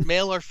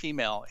 male or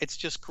female, it's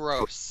just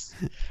gross.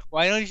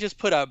 Why don't you just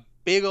put a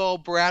big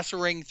old brass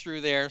ring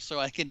through there so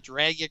I can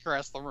drag you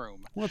across the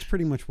room? Well, that's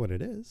pretty much what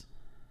it is.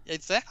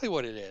 Exactly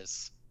what it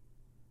is.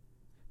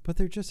 But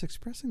they're just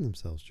expressing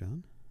themselves,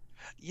 John.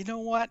 You know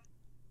what?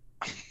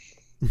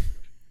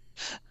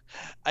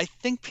 I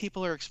think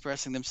people are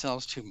expressing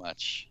themselves too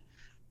much.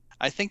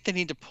 I think they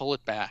need to pull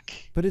it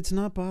back. But it's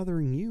not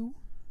bothering you.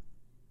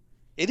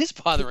 It is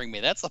bothering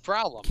me. That's the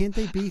problem. Can't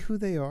they be who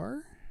they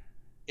are?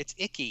 It's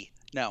icky.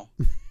 No.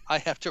 I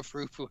have to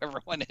prove who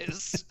everyone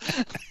is.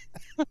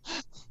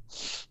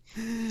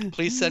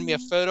 Please send me a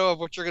photo of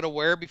what you're going to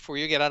wear before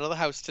you get out of the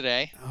house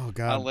today. Oh,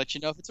 God. I'll let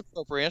you know if it's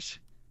appropriate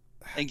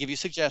and give you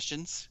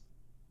suggestions.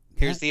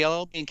 Here's the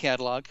LL Bean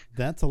catalog.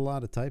 That's a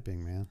lot of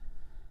typing, man.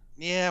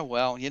 Yeah,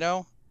 well,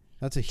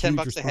 That's a $10 huge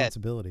a head.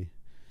 responsibility.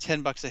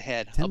 $10 a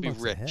head. I'll be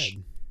 $10 rich. a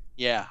head.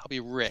 Yeah, I'll be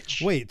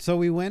rich. Wait, so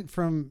we went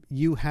from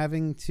you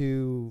having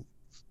to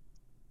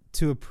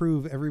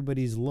approve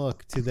everybody's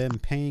look to them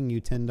paying you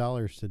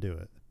 $10 to do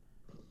it.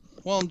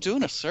 Well, I'm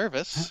doing a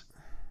service.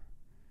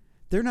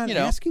 They're not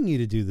asking you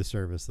to do the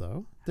service,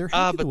 though. They're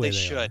happy the but way they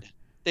should. Are.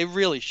 They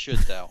really should,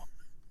 though.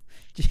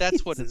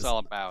 That's what it's all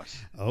about.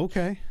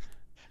 Okay.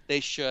 They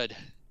should.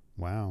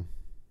 Wow.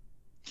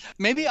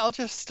 Maybe I'll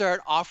just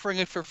start offering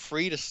it for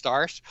free to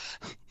start.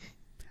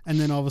 And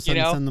then all of a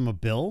sudden send them a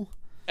bill?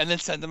 And then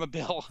send them a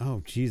bill.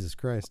 Oh, Jesus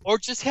Christ. Or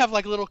just have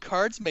like little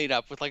cards made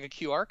up with like a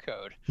QR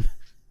code.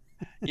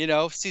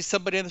 See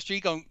somebody on the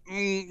street going,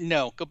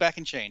 no, go back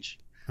and change.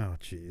 Oh,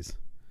 jeez.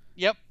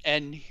 Yep,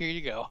 and here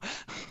you go.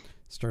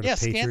 Start a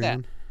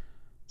Patreon.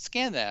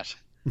 Scan that.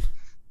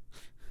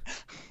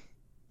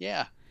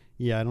 Yeah.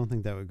 Yeah, I don't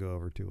think that would go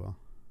over too well.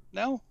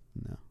 No?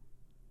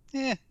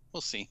 No.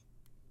 We'll see.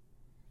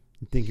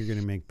 You think you're going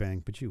to make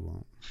bank, but you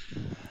won't.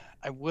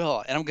 I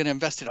will, and I'm going to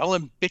invest it all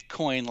in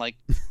Bitcoin like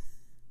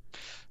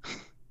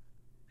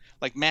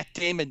Matt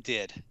Damon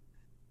did.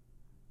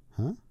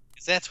 Huh?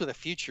 Because that's where the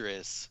future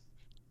is.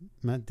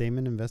 Matt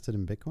Damon invested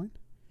in Bitcoin?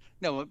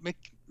 No,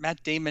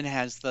 Matt Damon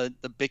has the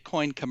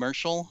Bitcoin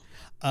commercial.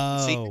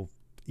 Oh,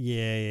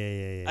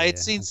 Yeah. I had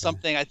seen Okay.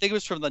 something. I think it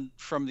was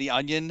from the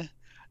Onion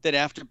that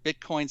after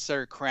Bitcoin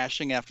started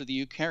crashing after the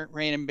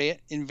Ukraine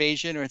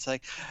invasion, or it's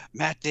like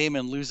Matt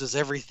Damon loses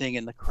everything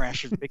in the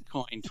crash of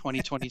Bitcoin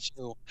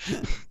 2022.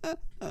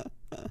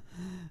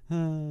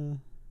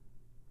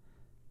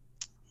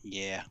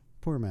 Yeah,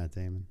 Poor Matt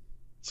Damon.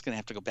 it's gonna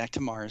have to go back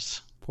to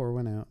Mars. Pour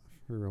one out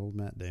for old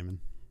Matt Damon.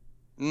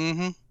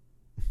 Mm-hmm.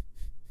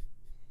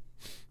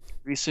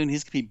 Pretty soon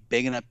he's gonna be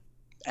begging up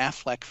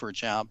Affleck for a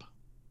job.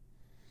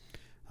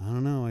 I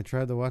don't know. I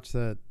tried to watch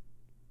that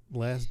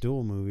Last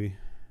Duel movie.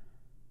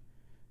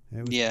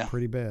 It was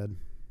pretty bad.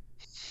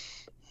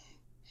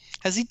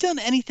 Has he done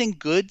anything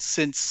good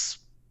since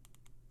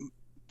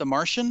The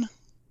Martian?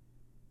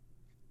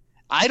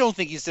 I don't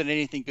think he's done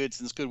anything good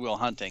since Good Will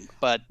Hunting,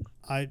 but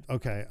I will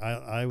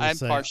I'm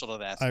say partial to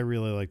that. I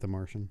really like The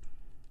Martian.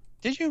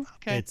 Did you?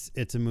 Okay.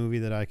 It's a movie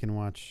that I can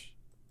watch.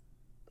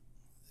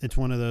 It's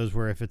one of those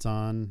where if it's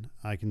on,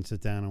 I can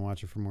sit down and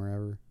watch it from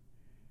wherever.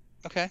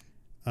 Okay.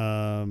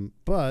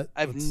 But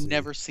I've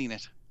never seen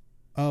it.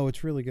 Oh,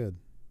 it's really good.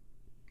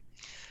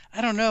 I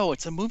don't know.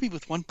 It's a movie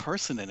with one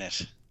person in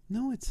it.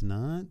 No, it's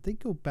not. They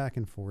go back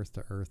and forth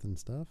to Earth and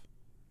stuff.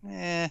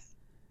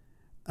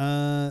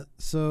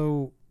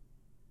 So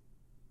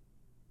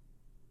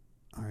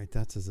all right,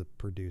 that's as a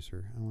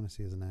producer. I want to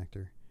see as an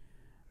actor.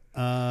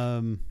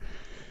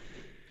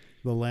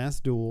 The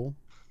Last Duel,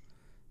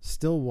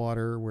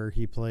 Stillwater, where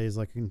he plays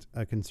like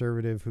a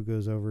conservative who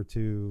goes over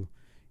to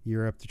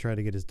Europe to try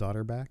to get his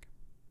daughter back.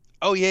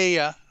 Oh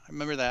yeah. I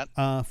remember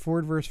that.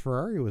 Ford vs.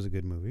 Ferrari was a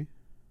good movie.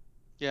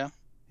 Yeah.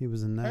 He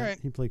was in that. All right.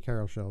 He played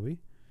Carroll Shelby.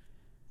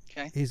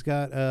 Okay. He's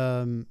got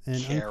an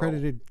Carol.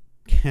 uncredited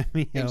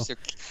cameo.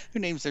 Who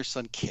names their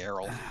son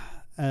Carol?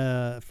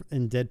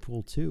 In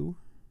Deadpool 2.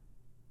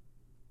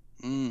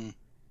 Mm.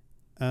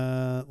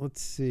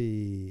 Let's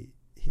see.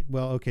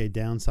 Well, okay,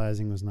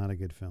 Downsizing was not a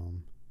good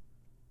film.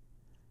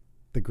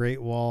 The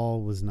Great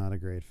Wall was not a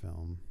great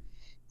film.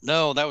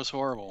 No, that was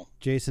horrible.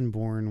 Jason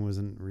Bourne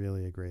wasn't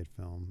really a great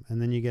film.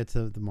 And then you get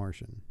to The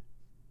Martian.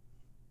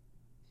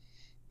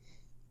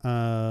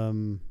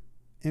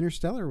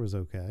 Interstellar was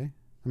okay.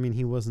 I mean,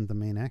 he wasn't the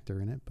main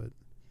actor in it, but...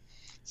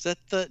 Is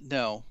that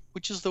no.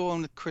 Which is the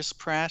one with Chris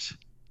Pratt?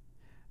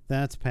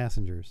 That's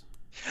Passengers.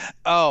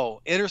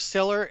 Oh,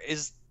 Interstellar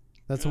is...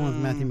 That's the one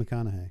with Matthew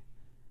McConaughey.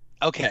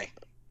 Okay.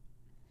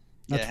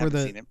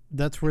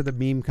 That's where the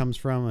meme comes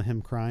from of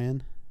him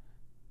crying.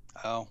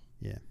 Oh.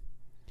 Yeah.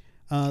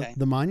 Okay.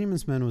 The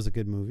Monuments Men was a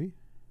good movie.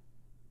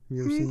 Have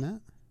you ever seen that?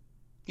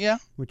 Yeah.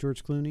 With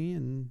George Clooney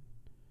and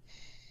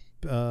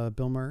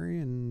Bill Murray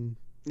and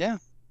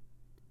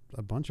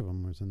a bunch of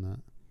them was in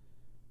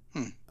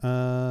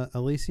that.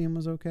 Elysium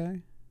was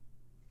okay.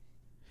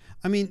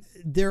 I mean,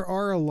 there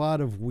are a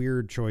lot of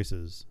weird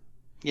choices.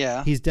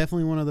 Yeah. He's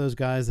definitely one of those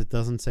guys that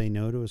doesn't say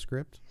no to a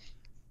script.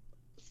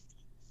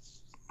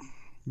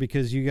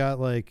 Because you got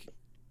like,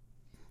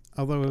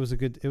 although it was a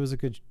good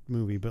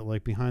movie, but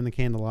like Behind the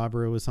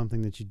Candelabra was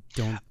something that you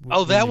don't.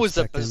 Oh, that was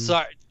a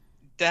bizarre.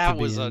 That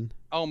was a. in.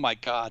 Oh my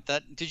God!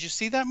 Did you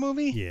see that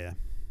movie? Yeah.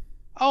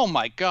 Oh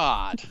my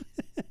God!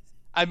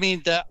 I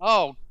mean that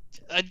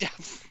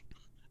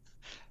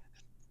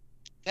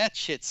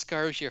shit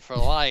scars you for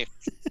life.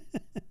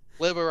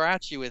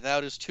 Liberace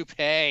without his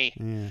toupee.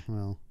 Yeah.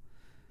 Well.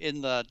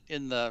 In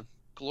the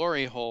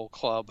glory hole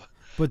club.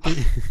 But then,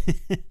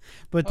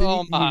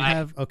 you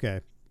have okay,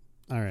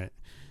 all right.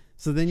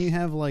 So then you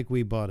have like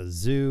We Bought a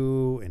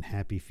Zoo and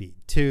Happy Feet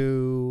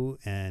 2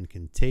 and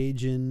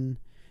Contagion.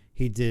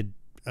 He did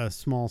a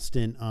small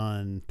stint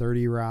on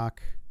 30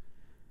 Rock.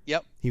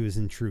 Yep. He was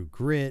in True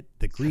Grit,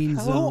 The Green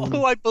Zone.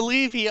 Oh, I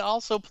believe he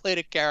also played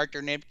a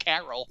character named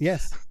Carol.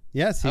 Yes,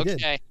 he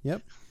did.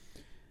 Yep.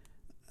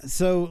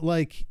 So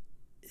like,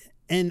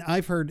 and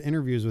I've heard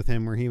interviews with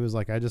him where he was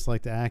like, I just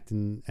like to act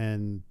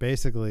and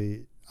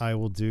basically I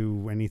will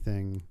do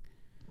anything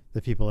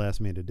that people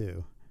ask me to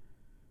do.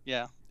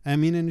 Yeah. I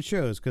mean, and it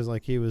shows because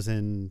like he was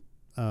in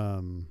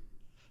the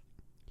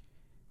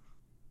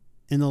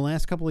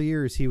last couple of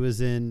years, he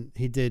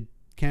did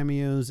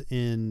cameos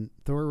in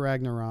Thor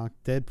Ragnarok,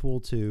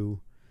 Deadpool 2,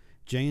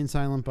 Jay and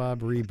Silent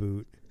Bob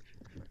reboot,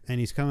 and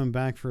he's coming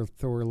back for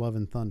Thor Love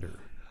and Thunder.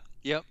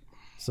 Yep.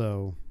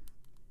 So,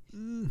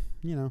 you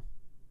know.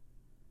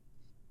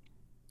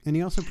 And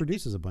he also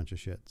produces a bunch of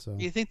shit. So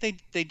you think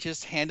they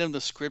just hand him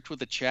the script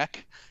with a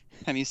check,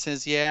 and he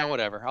says, "Yeah,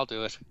 whatever, I'll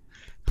do it."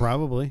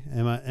 Probably.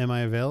 Am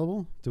I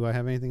available? Do I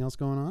have anything else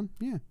going on?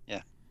 Yeah.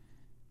 Yeah.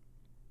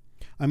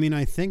 I mean,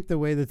 I think the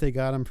way that they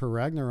got him for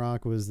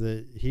Ragnarok was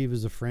that he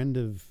was a friend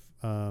of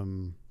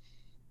not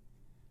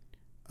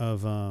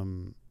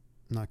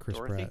Chris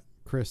Dorothy? Pratt,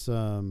 Chris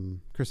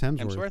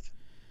Hemsworth,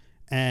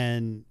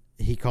 and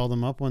he called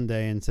him up one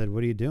day and said,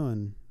 "What are you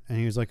doing?" And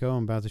he was like, "Oh,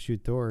 I'm about to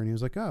shoot Thor," and he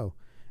was like, "Oh."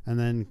 And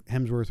then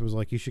Hemsworth was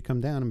like, "You should come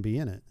down and be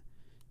in it."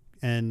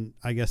 And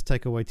I guess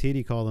Taika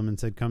Waititi called him and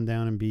said, "Come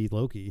down and be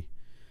Loki."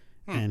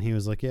 And he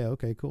was like, "Yeah,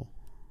 okay, cool."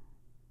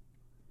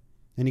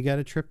 And he got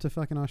a trip to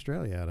fucking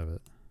Australia out of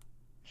it.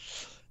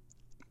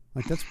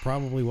 Like, that's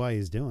probably why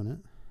he's doing it.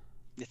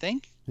 You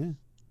think? Yeah.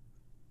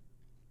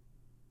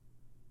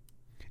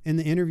 in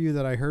the interview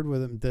that I heard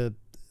with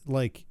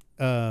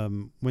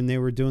him, when they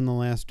were doing the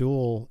last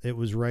duel, it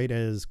was right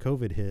as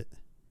COVID hit,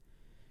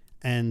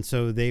 and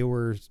so they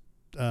were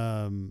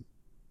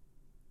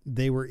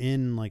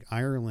in like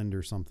Ireland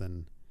or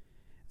something,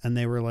 and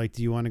they were like,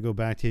 "Do you want to go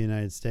back to the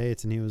United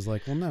States?" And he was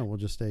like, "Well, no, we'll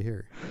just stay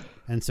here."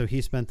 And so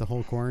he spent the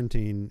whole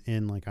quarantine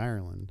in like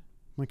Ireland.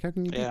 I'm like, how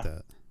can you beat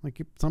that? Like,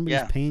 if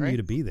somebody's paying you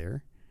to be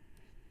there.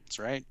 That's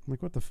right. I'm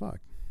like, what the fuck?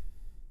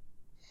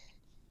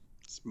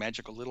 It's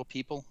magical little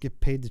people. Get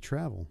paid to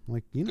travel.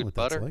 Like, you know Good what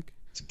butter. that's like.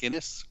 It's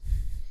Guinness.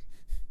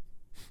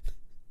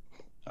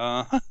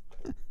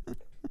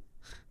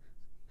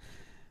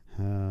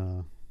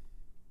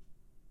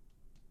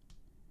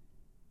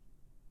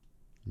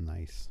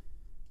 Nice.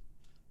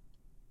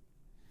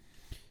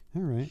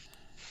 All right.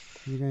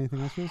 You got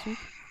anything else for this week?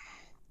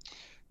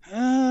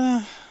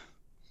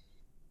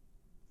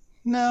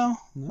 No.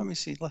 Let me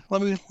see.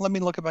 Let me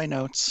look at my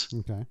notes.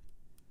 Okay.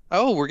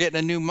 Oh, we're getting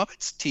a new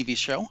Muppets TV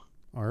show.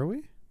 Are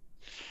we?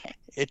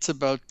 It's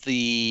about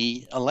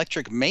the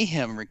Electric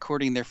Mayhem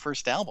recording their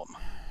first album.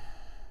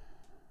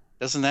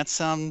 Doesn't that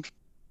sound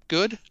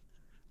good?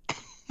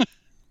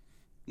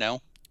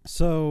 No.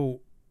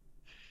 So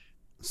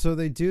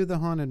they do the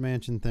Haunted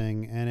Mansion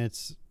thing, and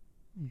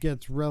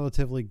gets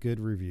relatively good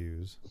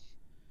reviews.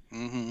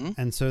 Mm-hmm.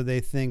 And so they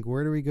think,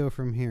 where do we go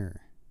from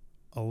here?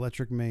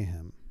 Electric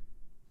Mayhem.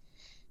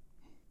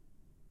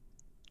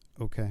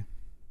 Okay.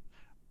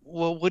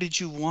 Well, what did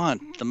you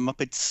want? The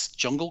Muppets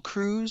Jungle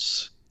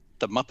Cruise?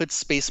 The Muppets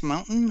Space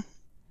Mountain?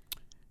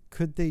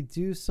 Could they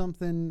do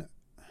something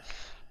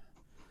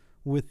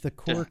with the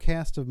core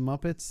cast of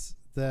Muppets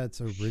that's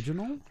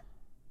original?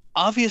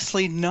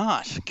 Obviously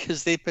not,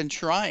 because they've been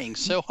trying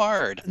so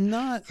hard.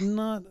 Not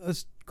a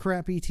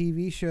crappy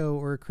TV show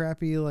or a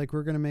crappy, like,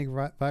 we're going to make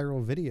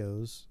viral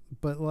videos,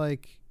 but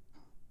like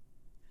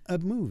a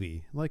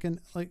movie.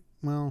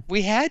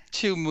 We had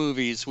 2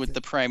 movies with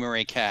the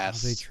primary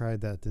cast. They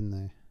tried that, didn't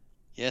they?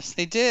 Yes,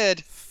 they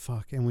did.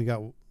 Fuck. And we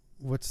got,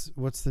 what's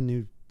the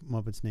new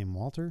Muppet's name?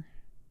 Walter?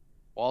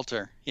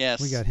 Walter,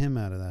 yes. We got him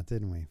out of that,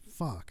 didn't we?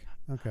 Fuck.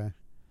 Okay.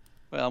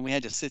 Well, we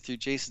had to sit through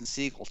Jason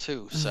Segel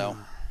too, so.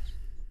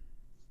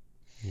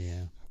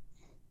 Yeah.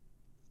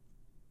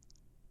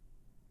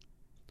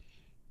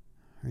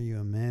 Are you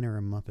a man or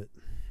a Muppet?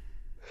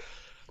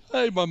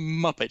 I'm a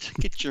Muppet.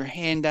 Get your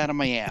hand out of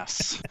my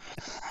ass.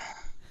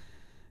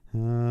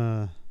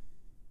 I'm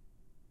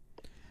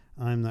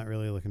not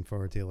really looking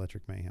forward to the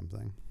Electric Mayhem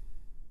thing.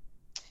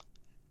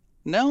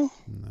 No?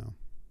 No.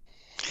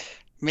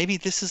 Maybe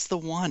this is the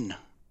one.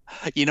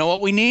 You know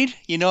what we need?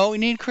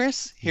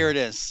 Chris? Here it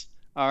is.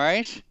 All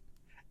right?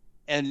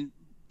 And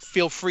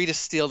feel free to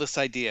steal this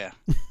idea.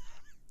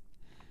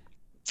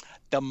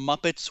 The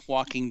Muppets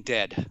Walking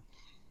Dead.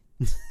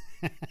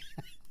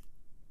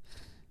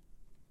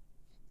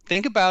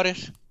 Think about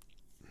it.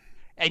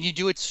 And you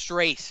do it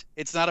straight.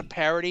 It's not a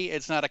parody.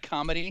 It's not a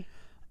comedy.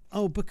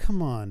 Oh, but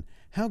come on.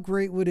 How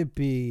great would it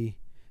be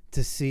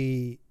to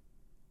see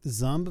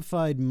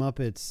zombified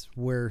Muppets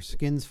where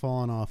skin's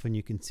falling off and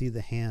you can see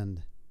the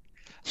hand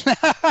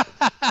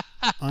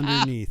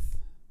underneath?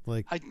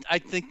 Like, I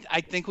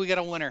think we got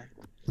a winner.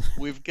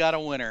 We've got a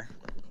winner.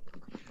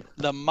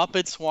 The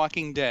Muppets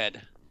Walking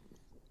Dead.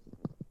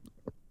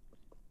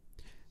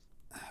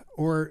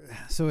 Or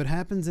so it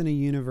happens in a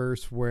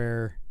universe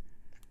where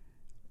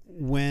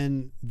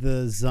when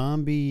the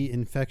zombie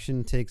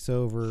infection takes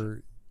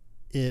over,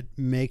 it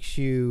makes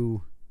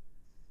you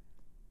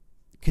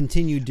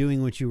continue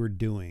doing what you were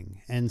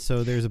doing. And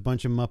so there's a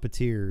bunch of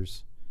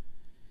Muppeteers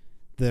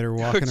that are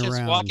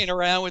walking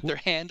around with their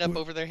hand up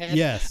over their head.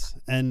 Yes,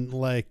 and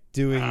like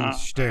doing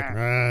shtick.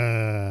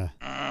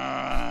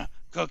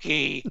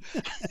 Cookie.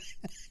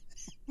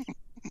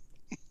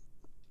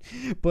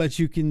 But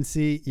you can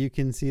see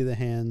the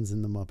hands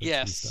and the Muppets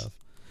and stuff.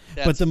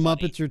 But the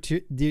funny. Muppets are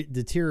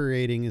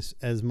deteriorating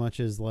as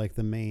much as like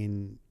the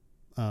main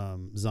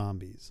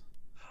zombies.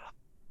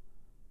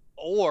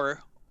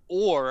 Or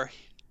all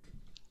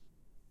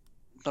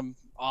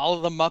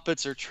of the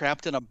Muppets are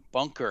trapped in a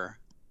bunker.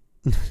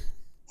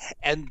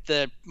 And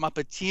the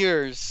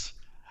Muppeteers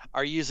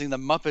are using the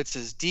Muppets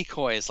as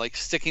decoys, like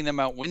sticking them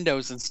out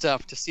windows and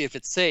stuff to see if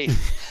it's safe.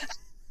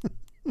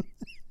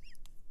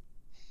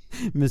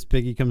 Miss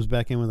Piggy comes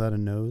back in without a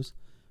nose.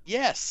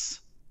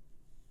 Yes.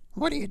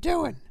 What are you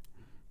doing?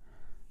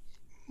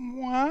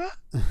 What?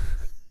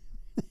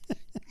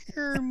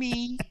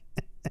 Kermie.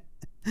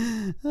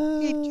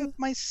 He took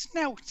my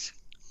snout.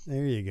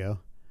 There you go.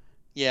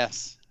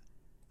 Yes.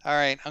 All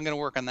right, I'm going to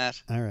work on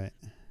that. All right.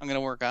 I'm going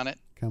to work on it.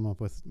 Come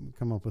up with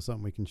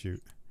something we can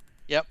shoot.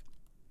 Yep.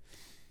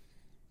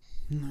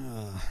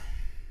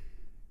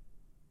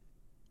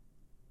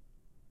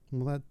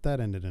 Well, that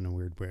ended in a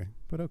weird way,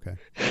 but okay.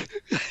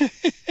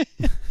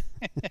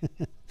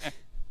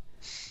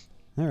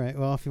 All right.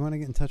 Well, if you want to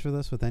get in touch with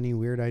us with any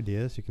weird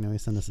ideas, you can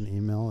always send us an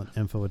email at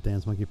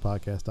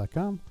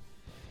info@dancemonkeypodcast.com.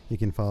 You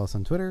can follow us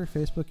on Twitter,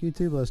 Facebook,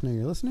 YouTube. Let us know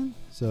you're listening.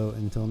 So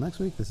until next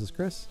week, this is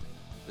Chris.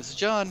 This is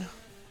John.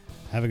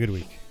 Have a good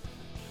week.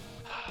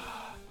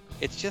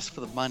 it's just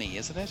for the money,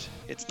 isn't it?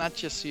 It's not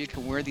just so you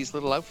can wear these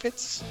little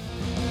outfits.